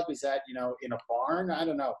comedy club? Is that, you know, in a barn? I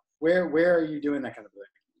don't know. Where are you doing that kind of thing?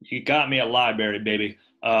 You got me a library, baby.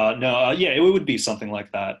 Yeah, it would be something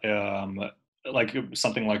like that. Like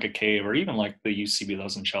something like a cave, or even like the UCB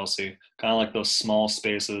does in Chelsea, kind of like those small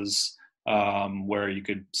spaces where you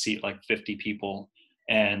could seat like 50 people.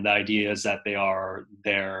 And the idea is that they are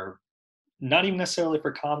there, not even necessarily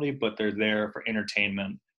for comedy, but they're there for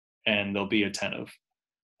entertainment, and they'll be attentive.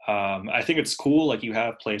 I think it's cool. Like you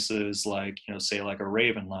have places like, you know, say like a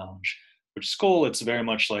Raven Lounge, which is cool. It's very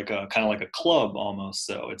much like a kind of like a club almost.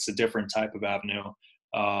 So it's a different type of avenue.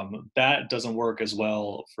 That doesn't work as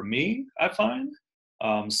well for me, I find.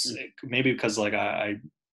 Maybe because like I'm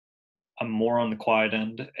more on the quiet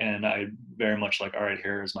end, and I very much like, all right,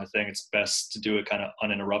 here's my thing. It's best to do it kind of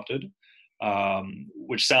uninterrupted,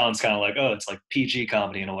 which sounds kind of like, oh, it's like PG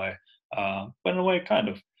comedy in a way, but in a way, kind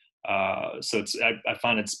of. So I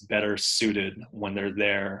find it's better suited when they're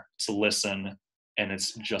there to listen, and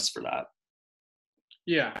it's just for that.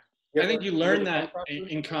 Yeah, I think you learn that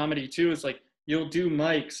in comedy too. It's like you'll do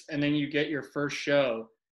mics, and then you get your first show,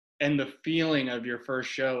 and the feeling of your first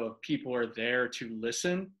show of people are there to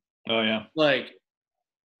listen. Oh yeah. Like,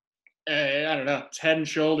 I don't know, it's head and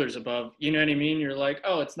shoulders above. You know what I mean? You're like,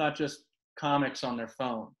 oh, it's not just comics on their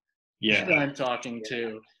phone. Yeah. I'm talking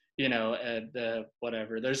to, you know,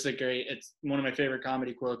 whatever. There's the great. It's one of my favorite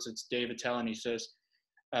comedy quotes. It's Dave Attell, and he says,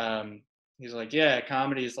 he's like, yeah,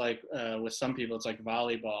 comedy is like, with some people, it's like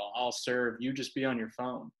volleyball. I'll serve, you just be on your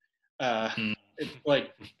phone. It's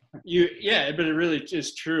like, but it really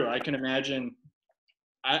is true. I can imagine,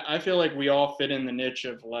 I feel like we all fit in the niche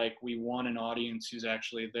of like, we want an audience who's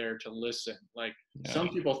actually there to listen. Like some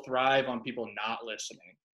people thrive on people not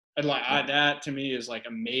listening. And like that to me is like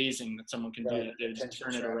amazing that someone can do that, just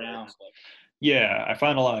turn it around. Like, yeah, I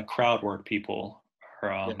find a lot of crowd work people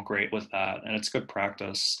are great with that, and it's good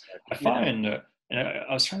practice. I find, and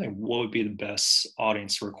I was trying to think what would be the best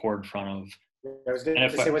audience to record in front of. I was going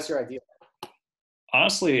to say, what's your idea?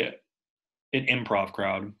 Honestly, an improv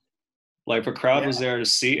crowd. Like if a crowd was there to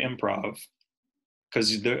see improv,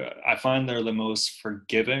 because I find they're the most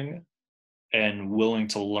forgiving and willing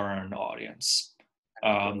to learn audience.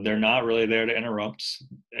 They're not really there to interrupt.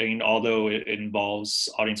 And although it involves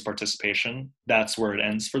audience participation, that's where it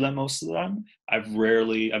ends for them most of the time. I've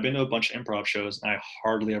been to a bunch of improv shows, and I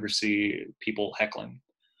hardly ever see people heckling.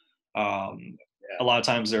 A lot of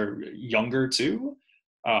times they're younger too.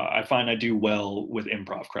 I find I do well with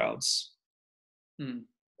improv crowds.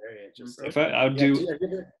 Very interesting. If I would do.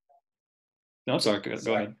 No, sorry.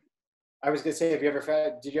 Go ahead. I was gonna say,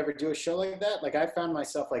 did you ever do a show like that? Like I found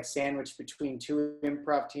myself like sandwiched between two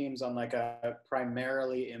improv teams on like a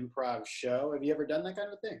primarily improv show. Have you ever done that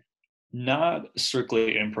kind of thing? Not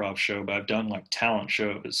strictly improv show, but I've done like talent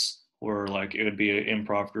shows where like it would be an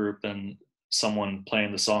improv group and someone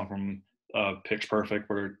playing the song from Pitch Perfect,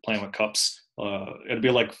 where they're playing with cups. It'd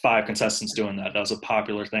be like 5 contestants doing that. That was a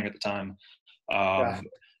popular thing at the time.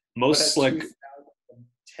 Most like,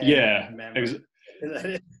 yeah,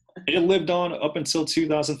 it lived on up until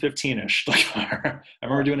 2015-ish. Like I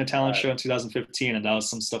remember doing a talent show in 2015, and that was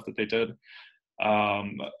some stuff that they did.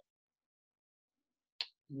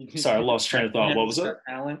 Sorry, I lost train of thought. What was it?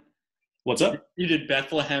 Talent? What's up? You did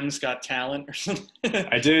Bethlehem's Got Talent or something?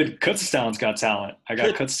 I did Kutztown's Got Talent. I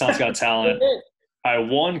got Kutztown's Got Talent. I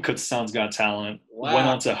won Kutztown's Got Talent. Wow. Went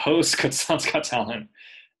on to host Kutztown's Got Talent,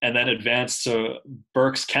 and then advanced to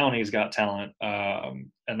Berks County's Got Talent.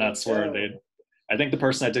 And that's where I think the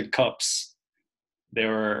person that did Cups, they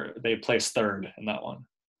placed 3rd in that one.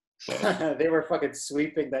 So. They were fucking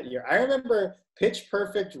sweeping that year. I remember Pitch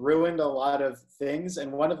Perfect ruined a lot of things,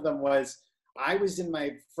 and one of them was I was in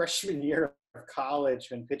my freshman year of college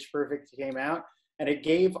when Pitch Perfect came out, and it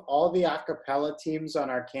gave all the a cappella teams on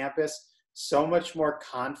our campus so much more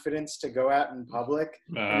confidence to go out in public,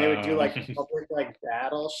 and they would do like public like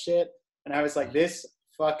battle shit, and I was like, this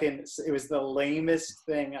fucking, it was the lamest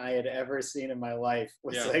thing I had ever seen in my life.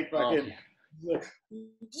 Like fucking a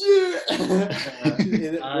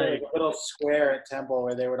little square at Temple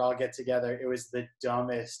where they would all get together. It was the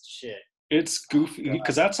dumbest shit. It's goofy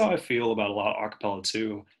because that's how I feel about a lot of acapella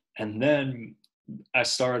too. And then I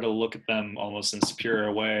started to look at them almost in a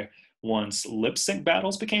superior way once lip sync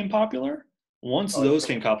battles became popular. Once those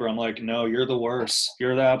became popular, I'm like, no, you're the worst.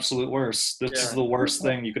 You're the absolute worst. This is the worst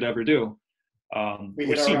thing you could ever do. We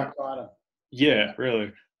hit our rock bottom. Yeah,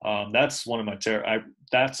 really. That's one of my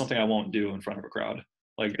that's something I won't do in front of a crowd.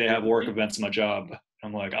 Like they have work events in my job.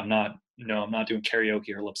 I'm like, I'm not doing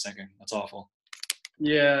karaoke or lip syncing. That's awful.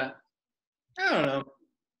 Yeah. I don't know.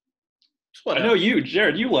 I know you,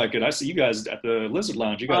 Jared, you like it. I see you guys at the Lizard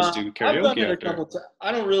Lounge. You guys do karaoke. I've done it a couple times.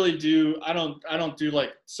 I don't really do. I don't do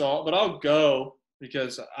like salt, but I'll go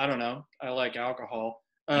because I don't know. I like alcohol.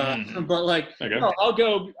 But like, no, I'll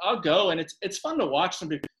go, and it's fun to watch some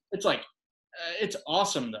people. It's like, it's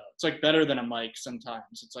awesome though. It's like better than a mic sometimes.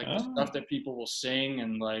 It's like the stuff that people will sing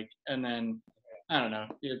and then I don't know.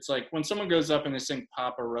 It's like when someone goes up and they sing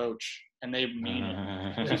Papa Roach and they mean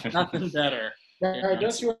it. There's nothing better. Yeah,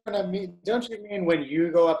 don't you mean when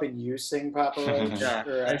you go up and you sing Papa Roach?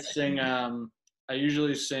 Yeah, I sing. I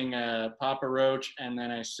usually sing Papa Roach, and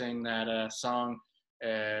then I sing that song.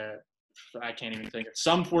 I can't even think of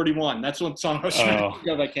Sum 41. That's what song I was trying to think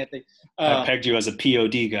of. I can't think. I pegged you as a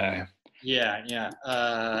POD guy. Yeah.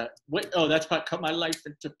 That's about Cut My Life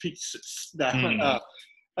into Pieces. I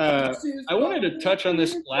wanted to touch on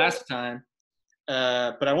this last time,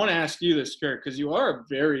 but I want to ask you this, Kirk, because you are a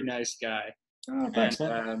very nice guy. Oh, thanks,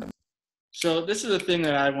 man. So this is a thing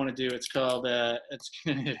that I want to do. It's called it's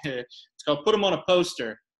called Put 'em on a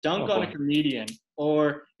Poster. Dunk on a comedian.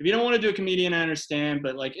 Or if you don't want to do a comedian, I understand,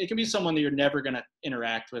 but like it can be someone that you're never gonna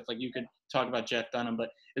interact with. Like you could talk about Jeff Dunham, but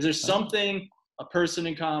is there something, a person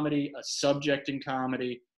in comedy, a subject in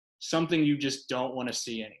comedy, something you just don't want to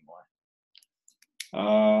see anymore?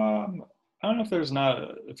 I don't know if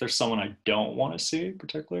there's someone I don't want to see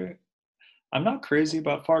particularly. I'm not crazy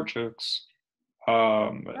about fart jokes.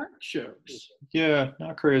 Fart jokes. Yeah,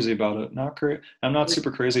 not crazy about it. I'm not super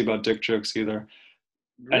crazy about dick jokes either.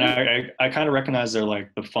 Really? And I kind of recognize they're like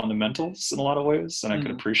the fundamentals in a lot of ways, and I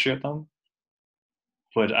could appreciate them.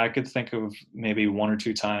 But I could think of maybe one or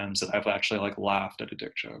two times that I've actually like laughed at a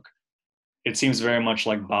dick joke. It seems very much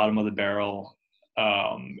like bottom of the barrel,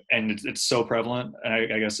 and it's so prevalent. And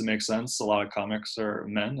I guess it makes sense. A lot of comics are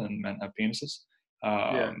men, and men have penises.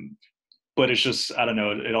 But it's just, I don't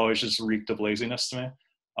know, it always just reeked of laziness to me.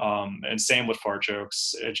 And same with fart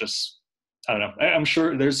jokes. It just, I don't know. I'm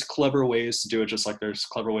sure there's clever ways to do it, just like there's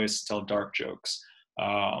clever ways to tell dark jokes.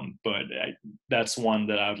 But that's one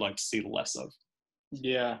that I would like to see less of.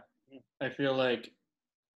 Yeah. I feel like,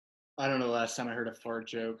 I don't know the last time I heard a fart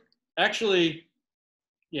joke. Actually,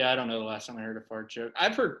 yeah, I don't know the last time I heard a fart joke.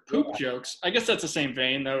 I've heard poop jokes. I guess that's the same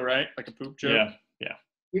vein though, right? Like a poop joke. Yeah.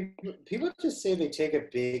 People just say they take a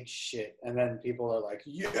big shit, and then people are like,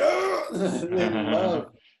 yeah, they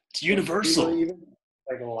love. It's universal. People even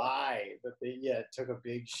like lie that they took a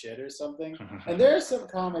big shit or something. And there are some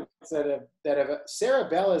comics that have Sarah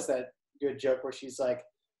Bell is that good joke where she's like,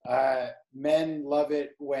 men love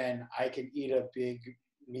it when I can eat a big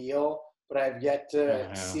meal, but I've yet to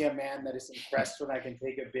see a man that is impressed when I can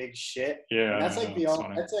take a big shit. Yeah, and that's like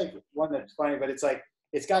that's like one that's funny, but it's like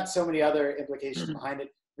it's got so many other implications behind it.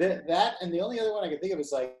 That and the only other one I can think of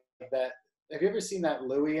is like that. Have you ever seen that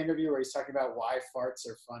Louis interview where he's talking about why farts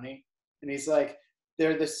are funny? And he's like,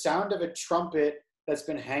 they're the sound of a trumpet that's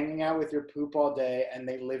been hanging out with your poop all day, and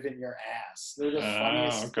they live in your ass. They're the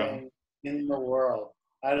funniest thing in the world.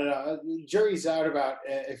 I don't know. Jury's out about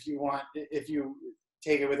if you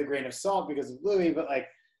take it with a grain of salt because of Louis, but like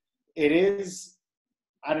it is.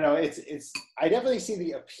 I don't know. It's. I definitely see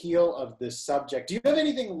the appeal of the subject. Do you have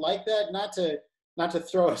anything like that? Not to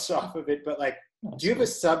throw us off of it, but like, do you have a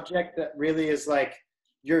subject that really is like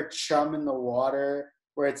your chum in the water,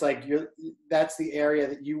 where it's like that's the area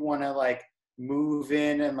that you want to like move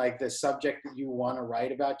in, and like the subject that you want to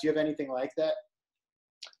write about? Do you have anything like that?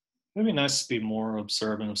 It'd be nice to be more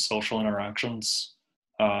observant of social interactions.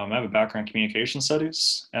 I have a background in communication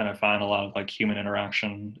studies, and I find a lot of like human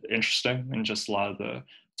interaction interesting, and just a lot of the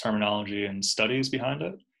terminology and studies behind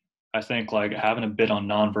it. I think like having a bit on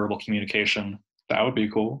nonverbal communication, that would be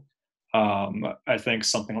cool. I think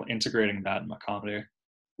something integrating that in my comedy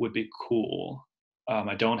would be cool.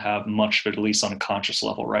 I don't have much of it, at least on a conscious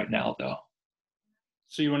level right now, though.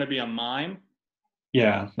 So you want to be a mime?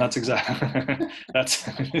 Yeah, that's exactly. That's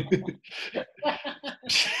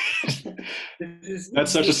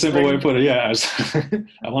such a simple way to put it. Yeah,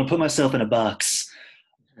 I want to put myself in a box.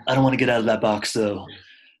 I don't want to get out of that box, though.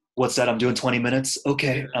 What's that? I'm doing 20 minutes?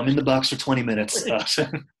 Okay, I'm in the box for 20 minutes.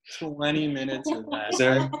 20 minutes of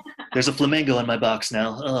that. There's a flamingo in my box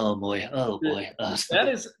now. Oh boy.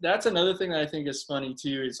 That's another thing that I think is funny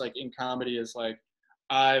too. Is like in comedy is like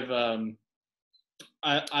I've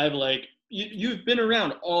like you've been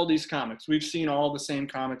around all these comics. We've seen all the same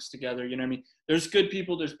comics together. You know what I mean? There's good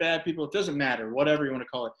people. There's bad people. It doesn't matter. Whatever you want to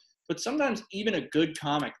call it. But sometimes even a good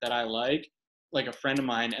comic that I like a friend of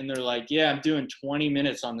mine, and they're like, yeah, I'm doing 20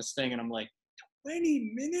 minutes on this thing. And I'm like,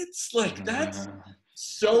 20 minutes? Like, that's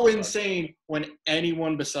so insane when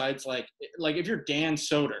anyone besides like if you're Dan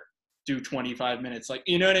Soder do 25 minutes, like,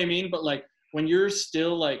 you know what I mean? But like when you're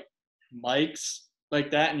still like Mike's like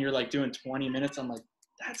that and you're like doing 20 minutes, I'm like,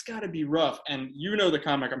 that's got to be rough. And you know the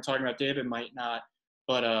comic I'm talking about, David might not,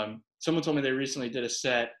 but someone told me they recently did a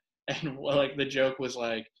set, and like the joke was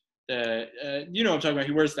like, you know what I'm talking about,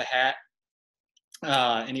 he wears the hat,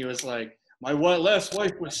 and he was like, my last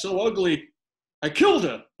wife was so ugly, I killed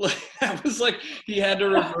her. Like, that was like, he had to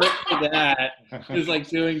revert to that. He was like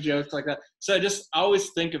doing jokes like that. So I always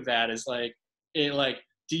think of that as like,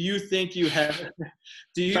 do you think you have,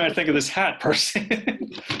 trying to think of this hat person.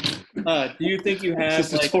 Do you think you have,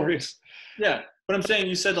 this is notorious. Yeah, but I'm saying,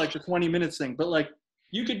 you said like the 20 minutes thing, but like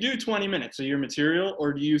you could do 20 minutes of your material,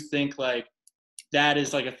 or do you think like that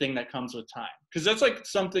is like a thing that comes with time? Because that's like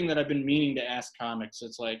something that I've been meaning to ask comics.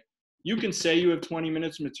 It's like, you can say you have 20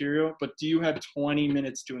 minutes of material, but do you have 20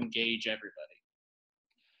 minutes to engage everybody?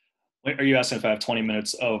 Wait, are you asking if I have 20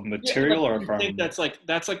 minutes of material, or I think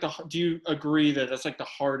do you agree that that's like the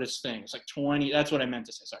hardest thing? It's like 20, that's what I meant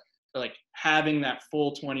to say, sorry. But like having that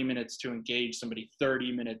full 20 minutes to engage somebody,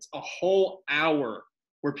 30 minutes, a whole hour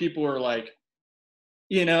where people are like,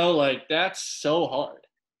 you know, like that's so hard.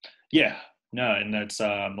 Yeah, no, and that's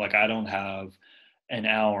like I don't have an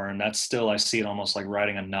hour, and that's still, I see it almost like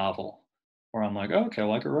writing a novel, where I'm like, okay,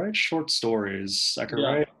 well, I could write short stories, I could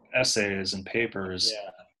write essays and papers,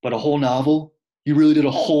 but a whole novel? You really did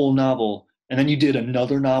a whole novel, and then you did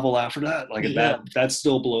another novel after that? Like that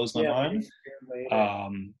still blows my mind.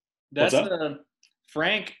 That's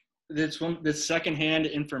Frank, this secondhand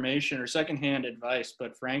information or secondhand advice,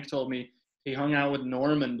 but Frank told me he hung out with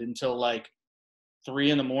Normand until like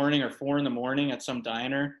 3 a.m. or 4 a.m. at some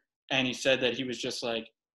diner. And he said that he was just like,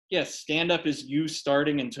 yeah, stand up is you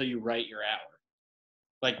starting until you write your hour.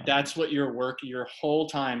 Like that's what your whole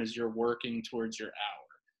time is, you're working towards your hour.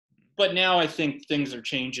 But now I think things are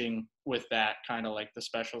changing with that, kind of like the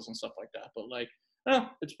specials and stuff like that. But like,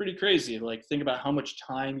 it's pretty crazy. Like, think about how much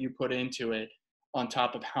time you put into it on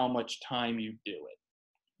top of how much time you do it.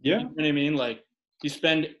 Yeah. You know what I mean? Like, you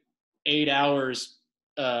spend 8 hours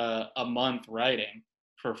a month writing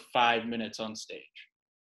for 5 minutes on stage.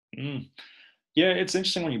 Yeah, it's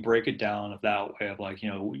interesting when you break it down that way, of like, you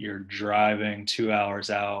know, you're driving 2 hours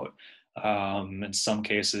out. In some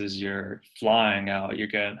cases, you're flying out, you're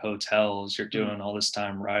getting hotels, you're doing all this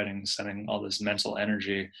time writing, sending all this mental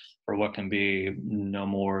energy for what can be no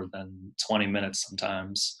more than 20 minutes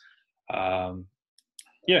sometimes.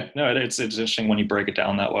 Yeah, no, it's interesting when you break it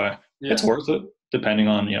down that way. Yeah. It's worth it, depending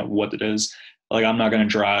on, you know, what it is. Like, I'm not going to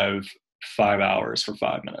drive 5 hours for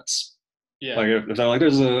 5 minutes. Yeah. Like, if they're like,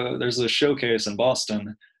 there's a showcase in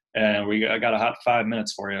Boston, and I got a hot 5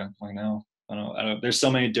 minutes for you. I'm like, no, I don't. There's so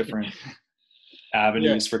many different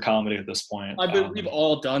avenues for comedy at this point. I bet we've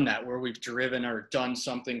all done that, where we've driven or done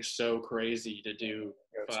something so crazy to do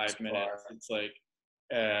 5 minutes. It's like,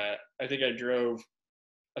 I think I drove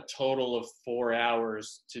a total of 4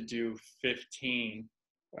 hours to do 15.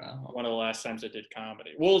 Wow. One of the last times I did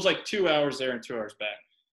comedy. Well, it was like 2 hours there and 2 hours back.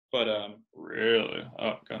 But really?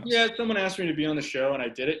 Oh gosh. Yeah, someone asked me to be on the show, and I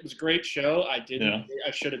did it. It was a great show. I didn't. Yeah.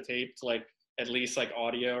 I should have taped like at least like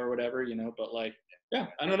audio or whatever, you know. But like, yeah,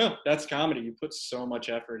 I don't know. That's comedy. You put so much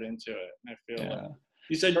effort into it. I feel like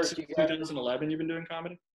you said 2011 you've been doing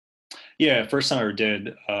comedy. Yeah, first time I ever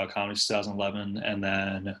did comedy 2011, and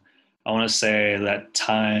then I want to say that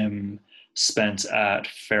time spent at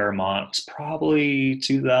Fairmont was probably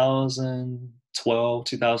 2012,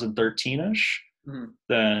 2013-ish. Mm-hmm.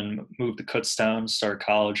 Then moved to Kutztown, started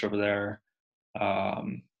college over there. I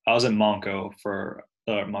was in Monco for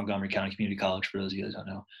Montgomery County Community College, for those of you that don't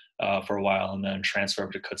know, for a while, and then transferred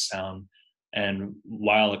over to Kutztown. And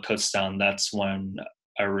while at Kutztown, that's when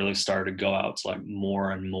I really started to go out to like more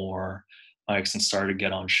and more mics and started to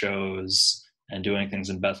get on shows and doing things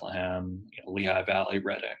in Bethlehem, you know, Lehigh Valley,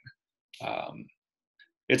 Reading.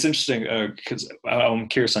 It's interesting because I'm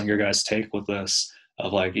curious on your guys' take with this,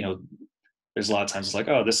 of like, you know, there's a lot of times it's like,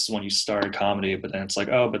 oh, this is when you started comedy, but then it's like,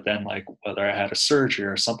 oh, but then like whether I had a surgery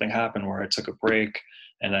or something happened where I took a break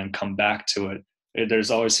and then come back to it,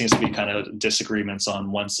 there's always seems to be kind of disagreements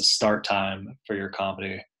on when's the start time for your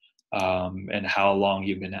comedy, and how long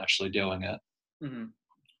you've been actually doing it. Mm-hmm.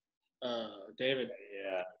 David.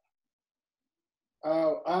 Yeah.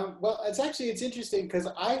 Oh, well, it's interesting because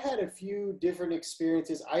I had a few different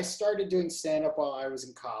experiences. I started doing stand-up while I was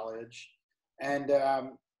in college, and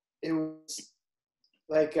it was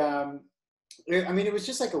like, it was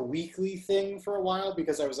just like a weekly thing for a while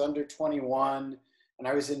because I was under 21 and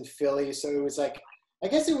I was in Philly. So it was like, I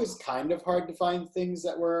guess it was kind of hard to find things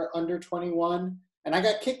that were under 21. and I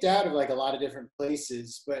got kicked out of like a lot of different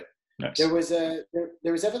places, but Nice. there was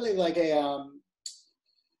definitely like I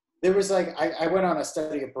went on a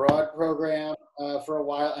study abroad program for a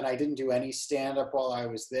while, and I didn't do any stand up while I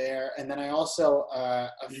was there. And then I also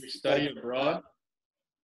you study abroad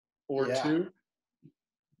or two?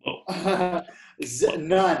 Oh.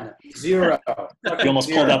 None, zero. You almost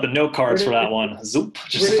zero. pulled out the note cards for that one. Zoop.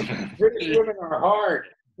 British women are hard.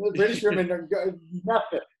 British women are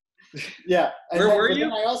nothing. Yeah. Where were you?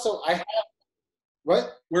 Then I have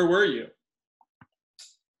what? Where were you?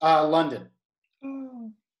 London.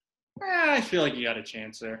 I feel like you got a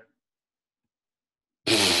chance there.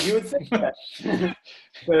 You would think that.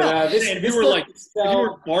 But if you were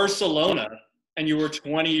Barcelona and you were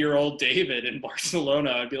 20-year-old David in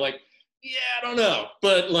Barcelona, I'd be like, yeah, I don't know.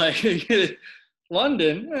 But like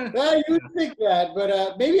London. You would think that,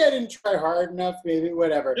 but maybe I didn't try hard enough. Maybe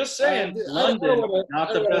whatever. Just saying, London,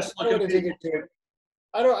 not the best looking people.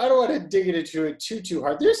 I don't want to dig into it too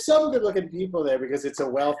hard. There's some good-looking people there because it's a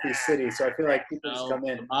wealthy city, so I feel like people just come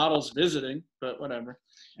in. The models visiting, but whatever.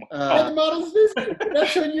 The models visiting.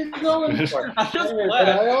 That's what you're going for. Anyway, but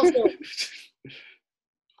I also.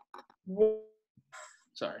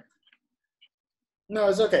 Sorry. No,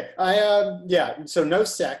 it's okay. So no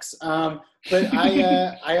sex. But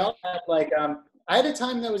I also had I had a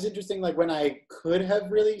time that was interesting, like when I could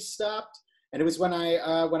have really stopped, and it was when I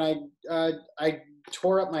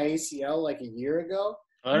tore up my ACL like a year ago.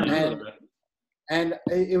 I remember that. And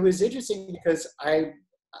it was interesting because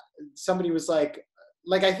somebody was like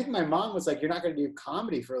I think my mom was like, you're not going to do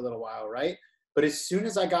comedy for a little while, right? But as soon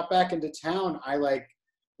as I got back into town, I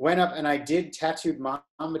went up and I did tattooed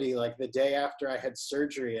comedy like the day after I had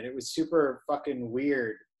surgery, and it was super fucking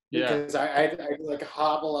weird because I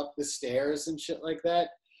hobble up the stairs and shit like that.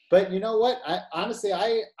 But you know what? Honestly,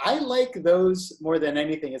 I like those more than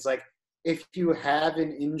anything. It's like, if you have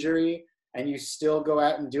an injury and you still go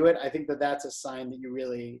out and do it, I think that's a sign that you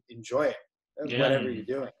really enjoy it, whatever you're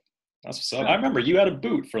doing. That's what's up. I remember you had a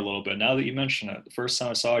boot for a little bit. Now that you mention it, the first time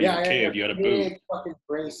I saw you in cave, you had a boot. Fucking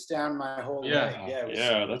brace down my whole leg.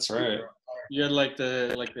 Yeah, that's right. You had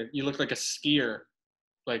you looked like a skier,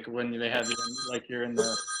 like when they have you like you're in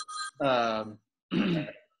the.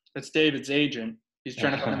 That's David's agent. He's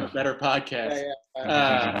trying to find him a better podcast.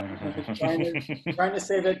 Trying to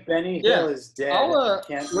say that Benny Hill is dead. We're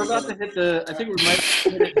about to hit I think we might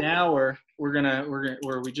hit it now, or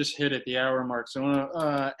we just hit at the hour mark. So I want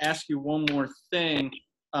to ask you one more thing.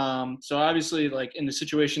 So obviously, like in the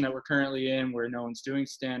situation that we're currently in, where no one's doing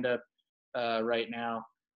stand-up right now,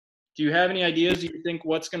 do you have any ideas? Do you think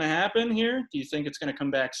what's going to happen here? Do you think it's going to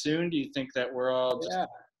come back soon? Do you think that we're all just,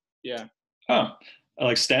 Huh.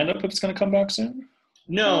 Like stand-up, if it's going to come back soon?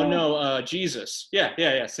 No, Jesus. Yeah.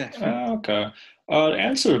 Okay.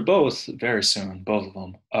 Answer both very soon, both of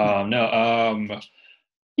them. I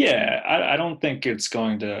don't think it's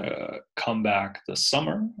going to come back this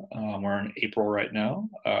summer. We're in April right now.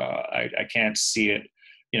 I can't see it.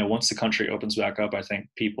 Once the country opens back up, I think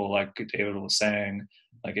people, like David was saying,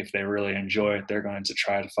 like if they really enjoy it, they're going to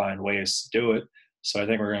try to find ways to do it. So I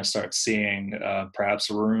think we're going to start seeing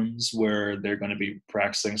perhaps rooms where they're going to be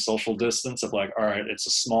practicing social distance of like, all right, it's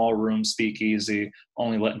a small room, speakeasy,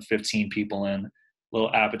 only letting 15 people in,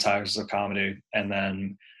 little appetizers of comedy. And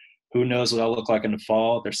then who knows what that'll look like in the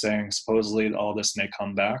fall. They're saying supposedly all this may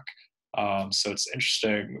come back. So it's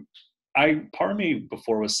interesting. Part of me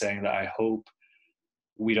before was saying that I hope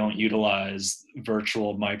we don't utilize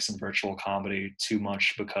virtual mics and virtual comedy too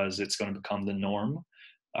much because it's going to become the norm.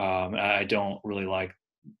 I don't really like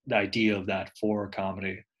the idea of that for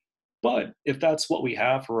comedy. But if that's what we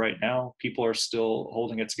have for right now, people are still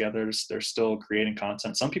holding it together. They're still creating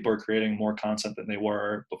content. Some people are creating more content than they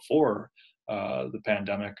were before the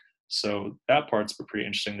pandemic. So that part's pretty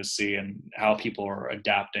interesting to see, and how people are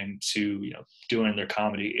adapting to doing their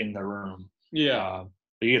comedy in their room. Yeah.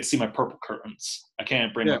 But you get to see my purple curtains. I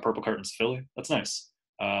can't bring my purple curtains to Philly. That's nice.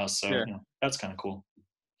 That's kind of cool.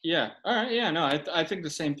 Yeah. All right. Yeah. No, I think the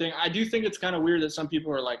same thing. I do think it's kind of weird that some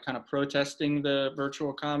people are like kind of protesting the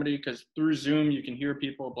virtual comedy because through Zoom you can hear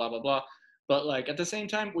people, blah, blah, blah. But like at the same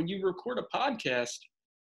time, when you record a podcast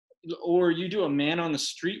or you do a man on the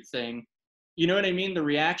street thing, you know what I mean? The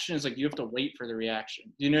reaction is like you have to wait for the reaction.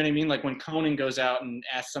 You know what I mean? Like when Conan goes out and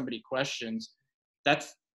asks somebody questions,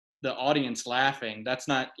 that's the audience laughing. That's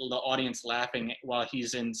not the audience laughing while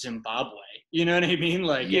he's in Zimbabwe. You know what I mean?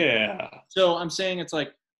 Like, yeah. So I'm saying it's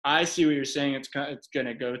like, I see what you're saying. It's going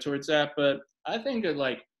to go towards that, but I think that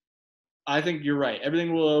I think you're right.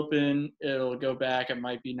 Everything will open. It'll go back. It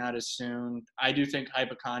might be not as soon. I do think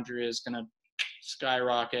hypochondria is going to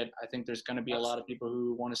skyrocket. I think there's going to be a lot of people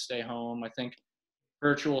who want to stay home. I think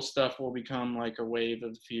virtual stuff will become like a wave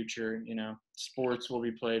of the future. You know, sports will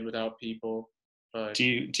be played without people. But do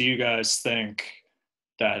you guys think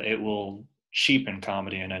that it will cheapen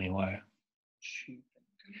comedy in any way?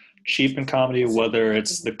 Cheapen comedy, whether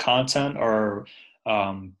it's the content or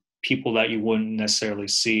people that you wouldn't necessarily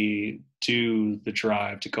see do the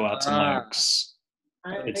drive to go out to mics.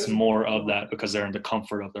 It's more of that because they're in the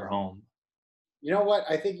comfort of their home. You know what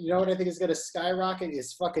I think? You know what I think is going to skyrocket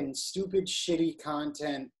is fucking stupid, shitty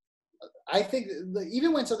content. I think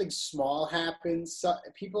even when something small happens,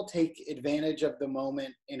 people take advantage of the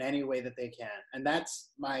moment in any way that they can, and that's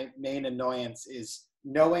my main annoyance: is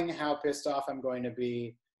knowing how pissed off I'm going to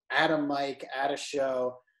be at a mic, at a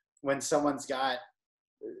show, when someone's got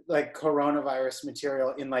like coronavirus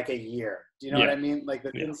material in like a year. Do you know what I mean? Like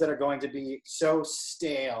the things that are going to be so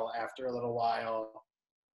stale after a little while.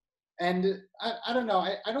 And I don't know.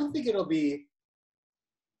 I don't think it'll be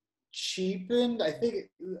cheapened. I think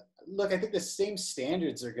the same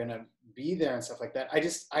standards are going to be there and stuff like that.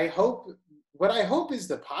 I hope is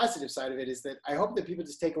the positive side of it is that I hope that people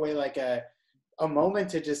just take away like a moment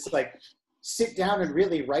to just like sit down and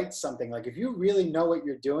really write something. Like if you really know what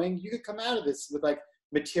you're doing, you could come out of this with like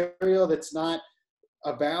material that's not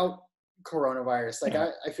about coronavirus. Like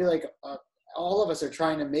I feel like all of us are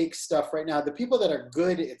trying to make stuff right now. The people that are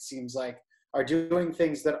good, it seems like, are doing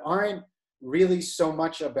things that aren't really so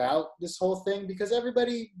much about this whole thing because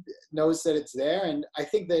everybody knows that it's there. And I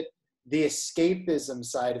think that the escapism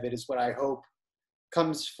side of it is what I hope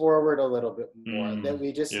comes forward a little bit more, that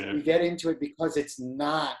we just we get into it because it's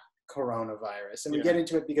not coronavirus, and we get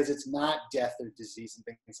into it because it's not death or disease and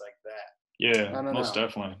things like that. Yeah, most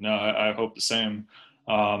definitely. No, I hope the same.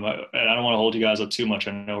 And I don't want to hold you guys up too much.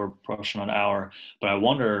 I know we're pushing on an hour, but I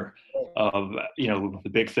wonder, the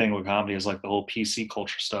big thing with comedy is like the whole PC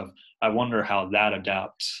culture stuff. I wonder how that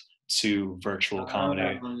adapts to virtual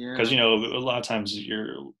comedy. Because, a lot of times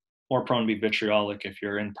you're more prone to be vitriolic if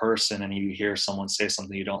you're in person and you hear someone say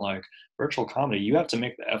something you don't like. Virtual comedy, you have to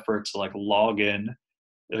make the effort to like log in,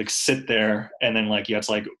 like sit there, and then like you have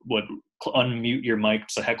to like unmute your mic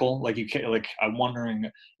to heckle. Like you can't, like, I'm wondering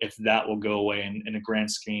if that will go away in a grand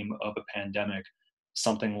scheme of a pandemic.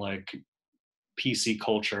 Something like PC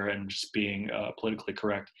culture and just being politically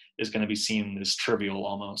correct is going to be seen as trivial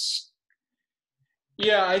almost.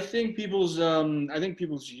 Yeah, I think people's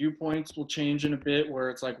viewpoints will change in a bit, where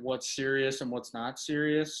it's like what's serious and what's not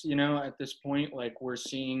serious. At this point, like we're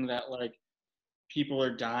seeing that like people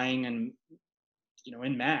are dying and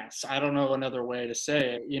in mass. I don't know another way to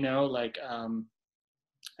say it,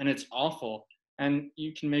 and it's awful. And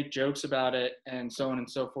you can make jokes about it and so on and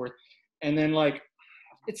so forth. And then like,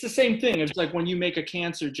 it's the same thing. It's like when you make a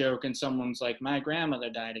cancer joke and someone's like, my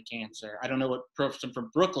grandmother died of cancer. I don't know what person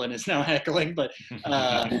from Brooklyn is now heckling, but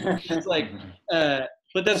it's like, but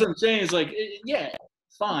that's what I'm saying is like, yeah,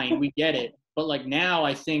 fine, we get it. But like now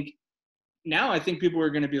I think people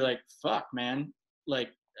are going to be like, fuck, man, like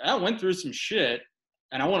I went through some shit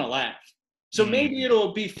and I want to laugh. So maybe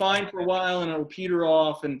it'll be fine for a while and it'll peter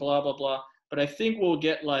off and blah, blah, blah. But I think we'll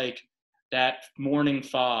get like that morning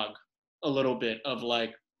fog a little bit of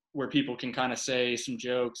like where people can kind of say some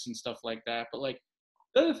jokes and stuff like that. But like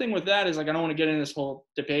the other thing with that is like, I don't want to get into this whole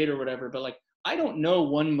debate or whatever, but like, I don't know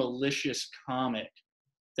one malicious comic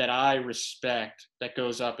that I respect that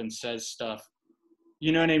goes up and says stuff.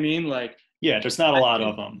 You know what I mean? Like, yeah, there's not a lot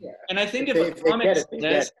of them. And I think if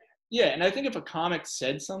a comic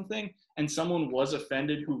said something and someone was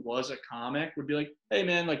offended who was a comic, would be like, hey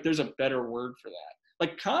man, like there's a better word for that.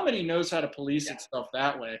 Like comedy knows how to police itself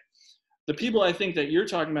that way. The people I think that you're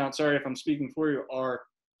talking about, sorry if I'm speaking for you, are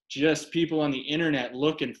just people on the internet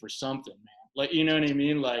looking for something, man. Like, you know what I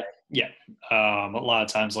mean? Like, yeah. A lot of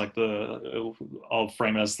times, like I'll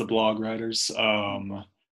frame it as the blog writers.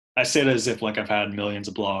 I say it as if like I've had millions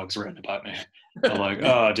of blogs written about me. I'm like,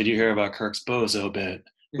 oh, did you hear about Kirk's bozo bit?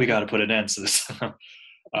 We got to put an end to this.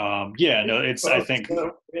 I think,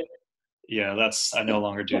 I no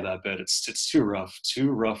longer do that bit. It's too rough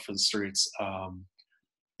for the streets.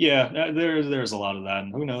 There's a lot of that,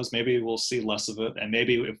 and who knows, maybe we'll see less of it, and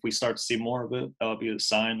maybe if we start to see more of it, that'll be a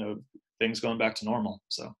sign of things going back to normal.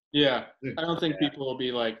 So I don't think people will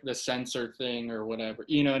be like the censor thing or whatever,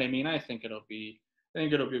 you know what I mean? I think it'll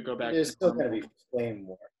go back. There's still gonna be flame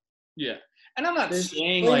war. Yeah, and I'm not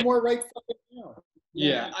saying flame like war right fucking now.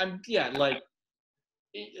 Like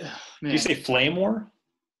you say flame war?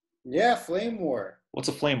 Yeah, flame war. What's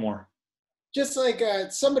a flame war? Just like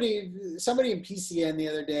somebody in PCN the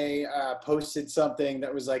other day posted something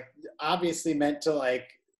that was like obviously meant to like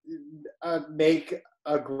make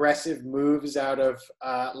aggressive moves out of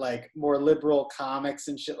like more liberal comics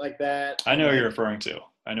and shit like that. I know what you're referring to.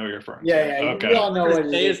 Yeah, Okay. We all know what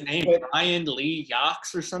it is. His name, Brian Lee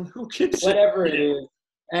Yox or something. Who gives whatever it is.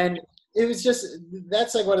 And it was just,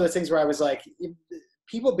 that's like one of those things where I was like,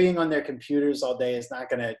 people being on their computers all day is not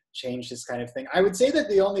going to change this kind of thing. I would say that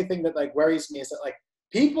the only thing that like worries me is that like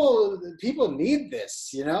people need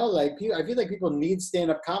this, you know, like I feel like people need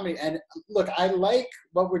stand-up comedy. And look, I like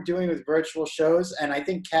what we're doing with virtual shows. And I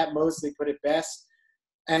think Kat Mosley put it best.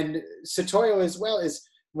 And Satoyo as well, is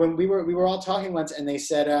when we were all talking once, and they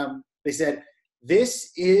said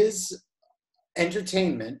this is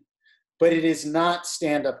entertainment, but it is not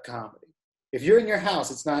stand-up comedy. If you're in your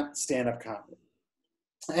house, it's not stand-up comedy.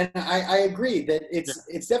 And I agree that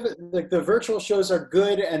it's definitely like the virtual shows are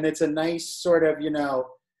good, and it's a nice sort of, you know,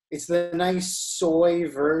 it's the nice soy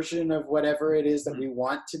version of whatever it is that we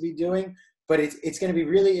want to be doing. But it's going to be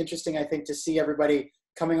really interesting, I think, to see everybody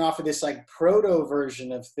coming off of this like proto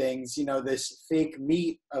version of things, you know, this fake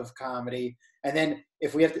meat of comedy. And then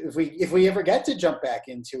if we ever get to jump back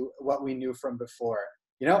into what we knew from before,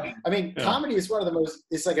 you know, I mean, comedy is one of the most,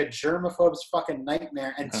 it's like a germaphobe's fucking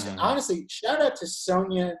nightmare. And honestly, shout out to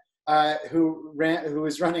Sonia, who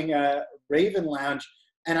was running a Raven Lounge.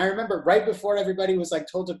 And I remember right before everybody was like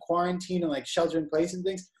told to quarantine and like shelter in place and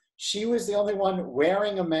things, she was the only one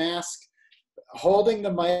wearing a mask, holding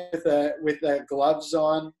the mic with the gloves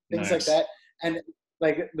on, things like that. And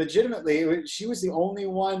like legitimately, she was the only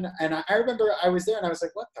one. And I remember I was there and I was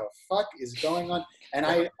like, what the fuck is going on? And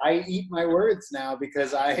I eat my words now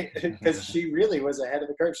because she really was ahead of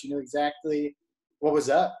the curve. She knew exactly what was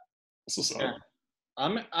up. Yeah.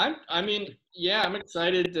 I mean, yeah, I'm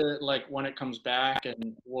excited to like when it comes back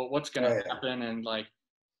and what's gonna happen, and like,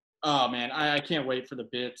 oh man, I can't wait for the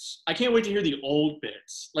bits. I can't wait to hear the old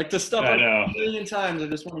bits, like the stuff I've heard a million times. I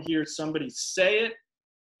just want to hear somebody say it,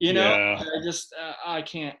 you know. Yeah. I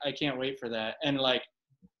can't wait for that. And like,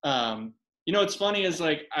 you know, what's funny is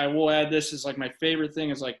like I will add this is like my favorite thing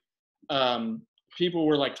is like, people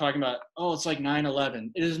were like talking about, oh, it's like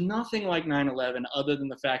 9/11. It is nothing like 9/11 other than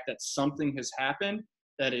the fact that something has happened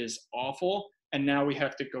that is awful, and now we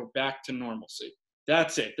have to go back to normalcy.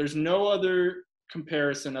 That's it. There's no other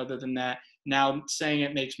comparison other than that. Now saying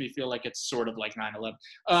it makes me feel like it's sort of like 9/11.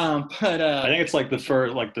 But I think it's like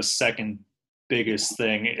the second biggest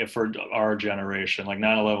thing for our generation. Like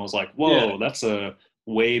 9/11 was like, whoa, that's a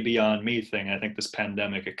way beyond me thing. I think this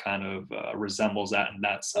pandemic, it kind of resembles that in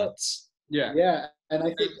that sense. Yeah. And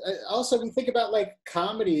I think also we think about like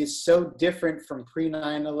comedy is so different from pre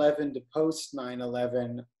 9/11 to post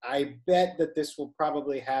 9/11. I bet that this will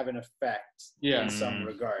probably have an effect in some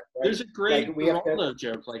regard. Right? There's a great Ronaldo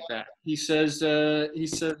joke like that. He says that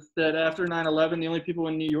after 9/11, the only people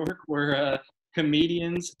in New York were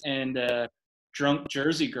comedians and drunk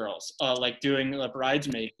Jersey girls, like doing a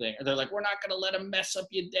bridesmaid thing. They're like, we're not gonna let them mess up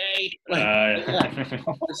your day. Like,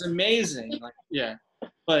 it's amazing. Like, yeah,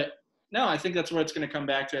 but. No, I think that's what it's going to come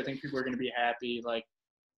back to. I think people are going to be happy. Like,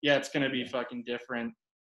 yeah, it's going to be fucking different.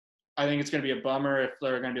 I think it's going to be a bummer if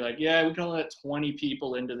they're going to be like, yeah, we can only let 20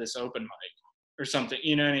 people into this open mic or something.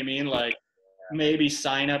 You know what I mean? Like, maybe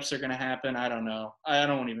signups are going to happen. I don't know. I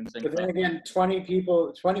don't even think. But then again, 20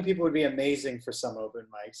 people would be amazing for some open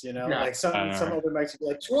mics. You know, like some open mics would be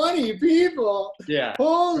like 20 people. Yeah.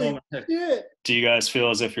 Holy shit. Do you guys feel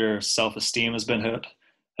as if your self-esteem has been hit?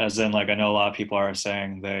 As in, like, I know a lot of people are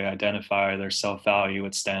saying they identify their self-value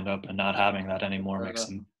with stand-up, and not having that anymore makes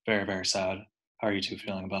them very, very sad. How are you two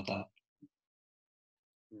feeling about that?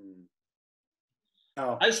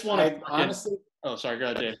 Oh, I just want to honestly. Oh, sorry. Go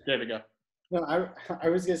ahead, Dave. David, go. No, I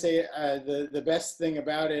was gonna say the best thing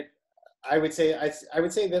about it. I would say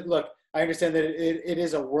that look, I understand that it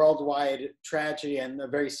is a worldwide tragedy and a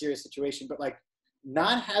very serious situation, but like.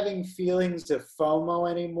 Not having feelings of FOMO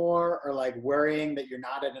anymore, or like worrying that you're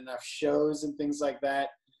not at enough shows and things like that,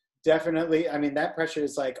 definitely, I mean, that pressure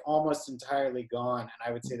is like almost entirely gone. And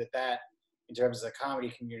I would say that in terms of the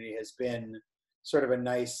comedy community has been sort of a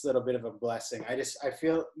nice little bit of a blessing. I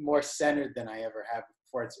feel more centered than I ever have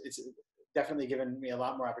before. It's definitely given me a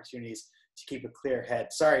lot more opportunities to keep a clear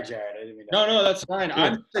head. Sorry, Jared, I didn't mean to. No, that's fine.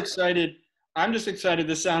 Yeah. I'm just excited.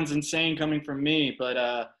 This sounds insane coming from me, but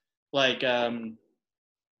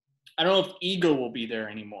I don't know if ego will be there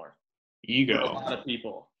anymore. Ego. For a lot of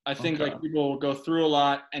people. I think like people will go through a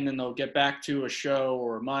lot and then they'll get back to a show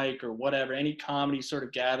or a mic or whatever, any comedy sort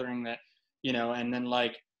of gathering that, you know, and then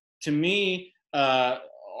like, to me,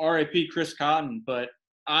 R.I.P. Chris Cotton, but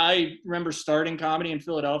I remember starting comedy in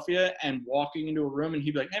Philadelphia and walking into a room and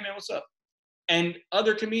he'd be like, hey man, what's up? And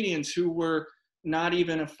other comedians who were not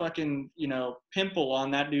even a fucking, you know, pimple on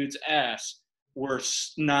that dude's ass were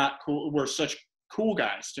not cool, were such cool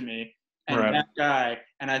guys to me. And Right. that guy,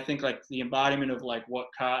 and I think like the embodiment of like what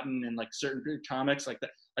Cotton and like certain comics like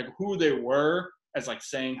that, like who they were as like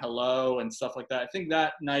saying hello and stuff like that. I think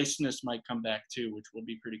that niceness might come back too, which will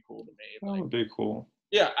be pretty cool to me. That would be cool.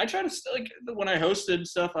 Yeah, I try to like when I hosted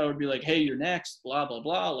stuff, I would be like, hey, you're next, blah blah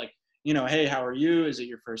blah. Like, you know, hey, how are you? Is it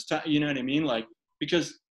your first time? You know what I mean? Like,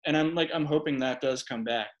 because, and I'm hoping that does come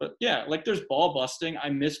back. But yeah, like there's ball busting. I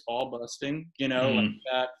miss ball busting. You know, like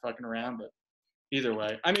that fucking around. But either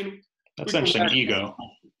way, I mean, that's interesting. Ego.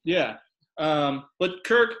 Yeah. But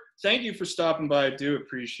Kirk, thank you for stopping by. I do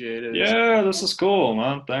appreciate it. Yeah, this is cool,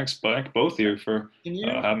 man. Thanks, both of you for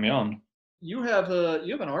having me on. You have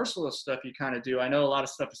an arsenal of stuff you kind of do. I know a lot of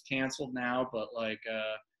stuff is canceled now, but like,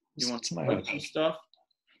 you want to plug some stuff?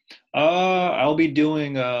 I'll be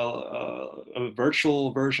doing a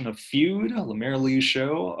virtual version of Feud, Lemire Lee's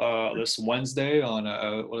show, this Wednesday on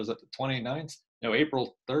what is it, the 29th? No,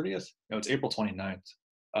 April 30th? No, it's April 29th.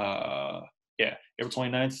 Yeah, April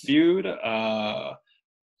 29th, Feud.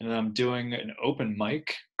 And I'm doing an open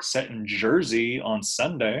mic set in Jersey on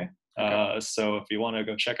Sunday. Okay. So if you want to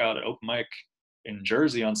go check out an open mic in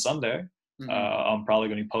Jersey on Sunday, I'm probably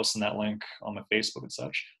going to be posting that link on my Facebook and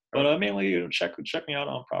such. But mainly check me out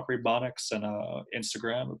on Proper Ebonics and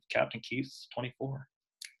Instagram of Captain Keith 24.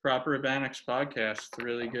 Proper Ebonics podcast. It's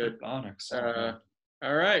really good. Ebonics.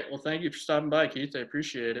 All right. Well, thank you for stopping by, Keith. I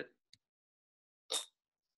appreciate it.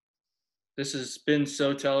 This has been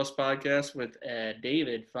So Tell Us Podcast with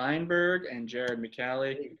David Feinberg and Jared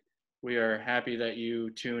McCallie. We are happy that you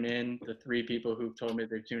tune in, the 3 people who've told me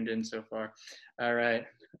they're tuned in so far. All right.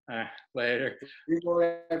 Later.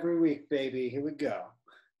 Every week, baby. Here we go.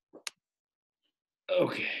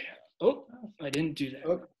 Okay. Oh, I didn't do that.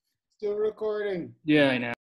 Oh, still recording. Yeah, I know.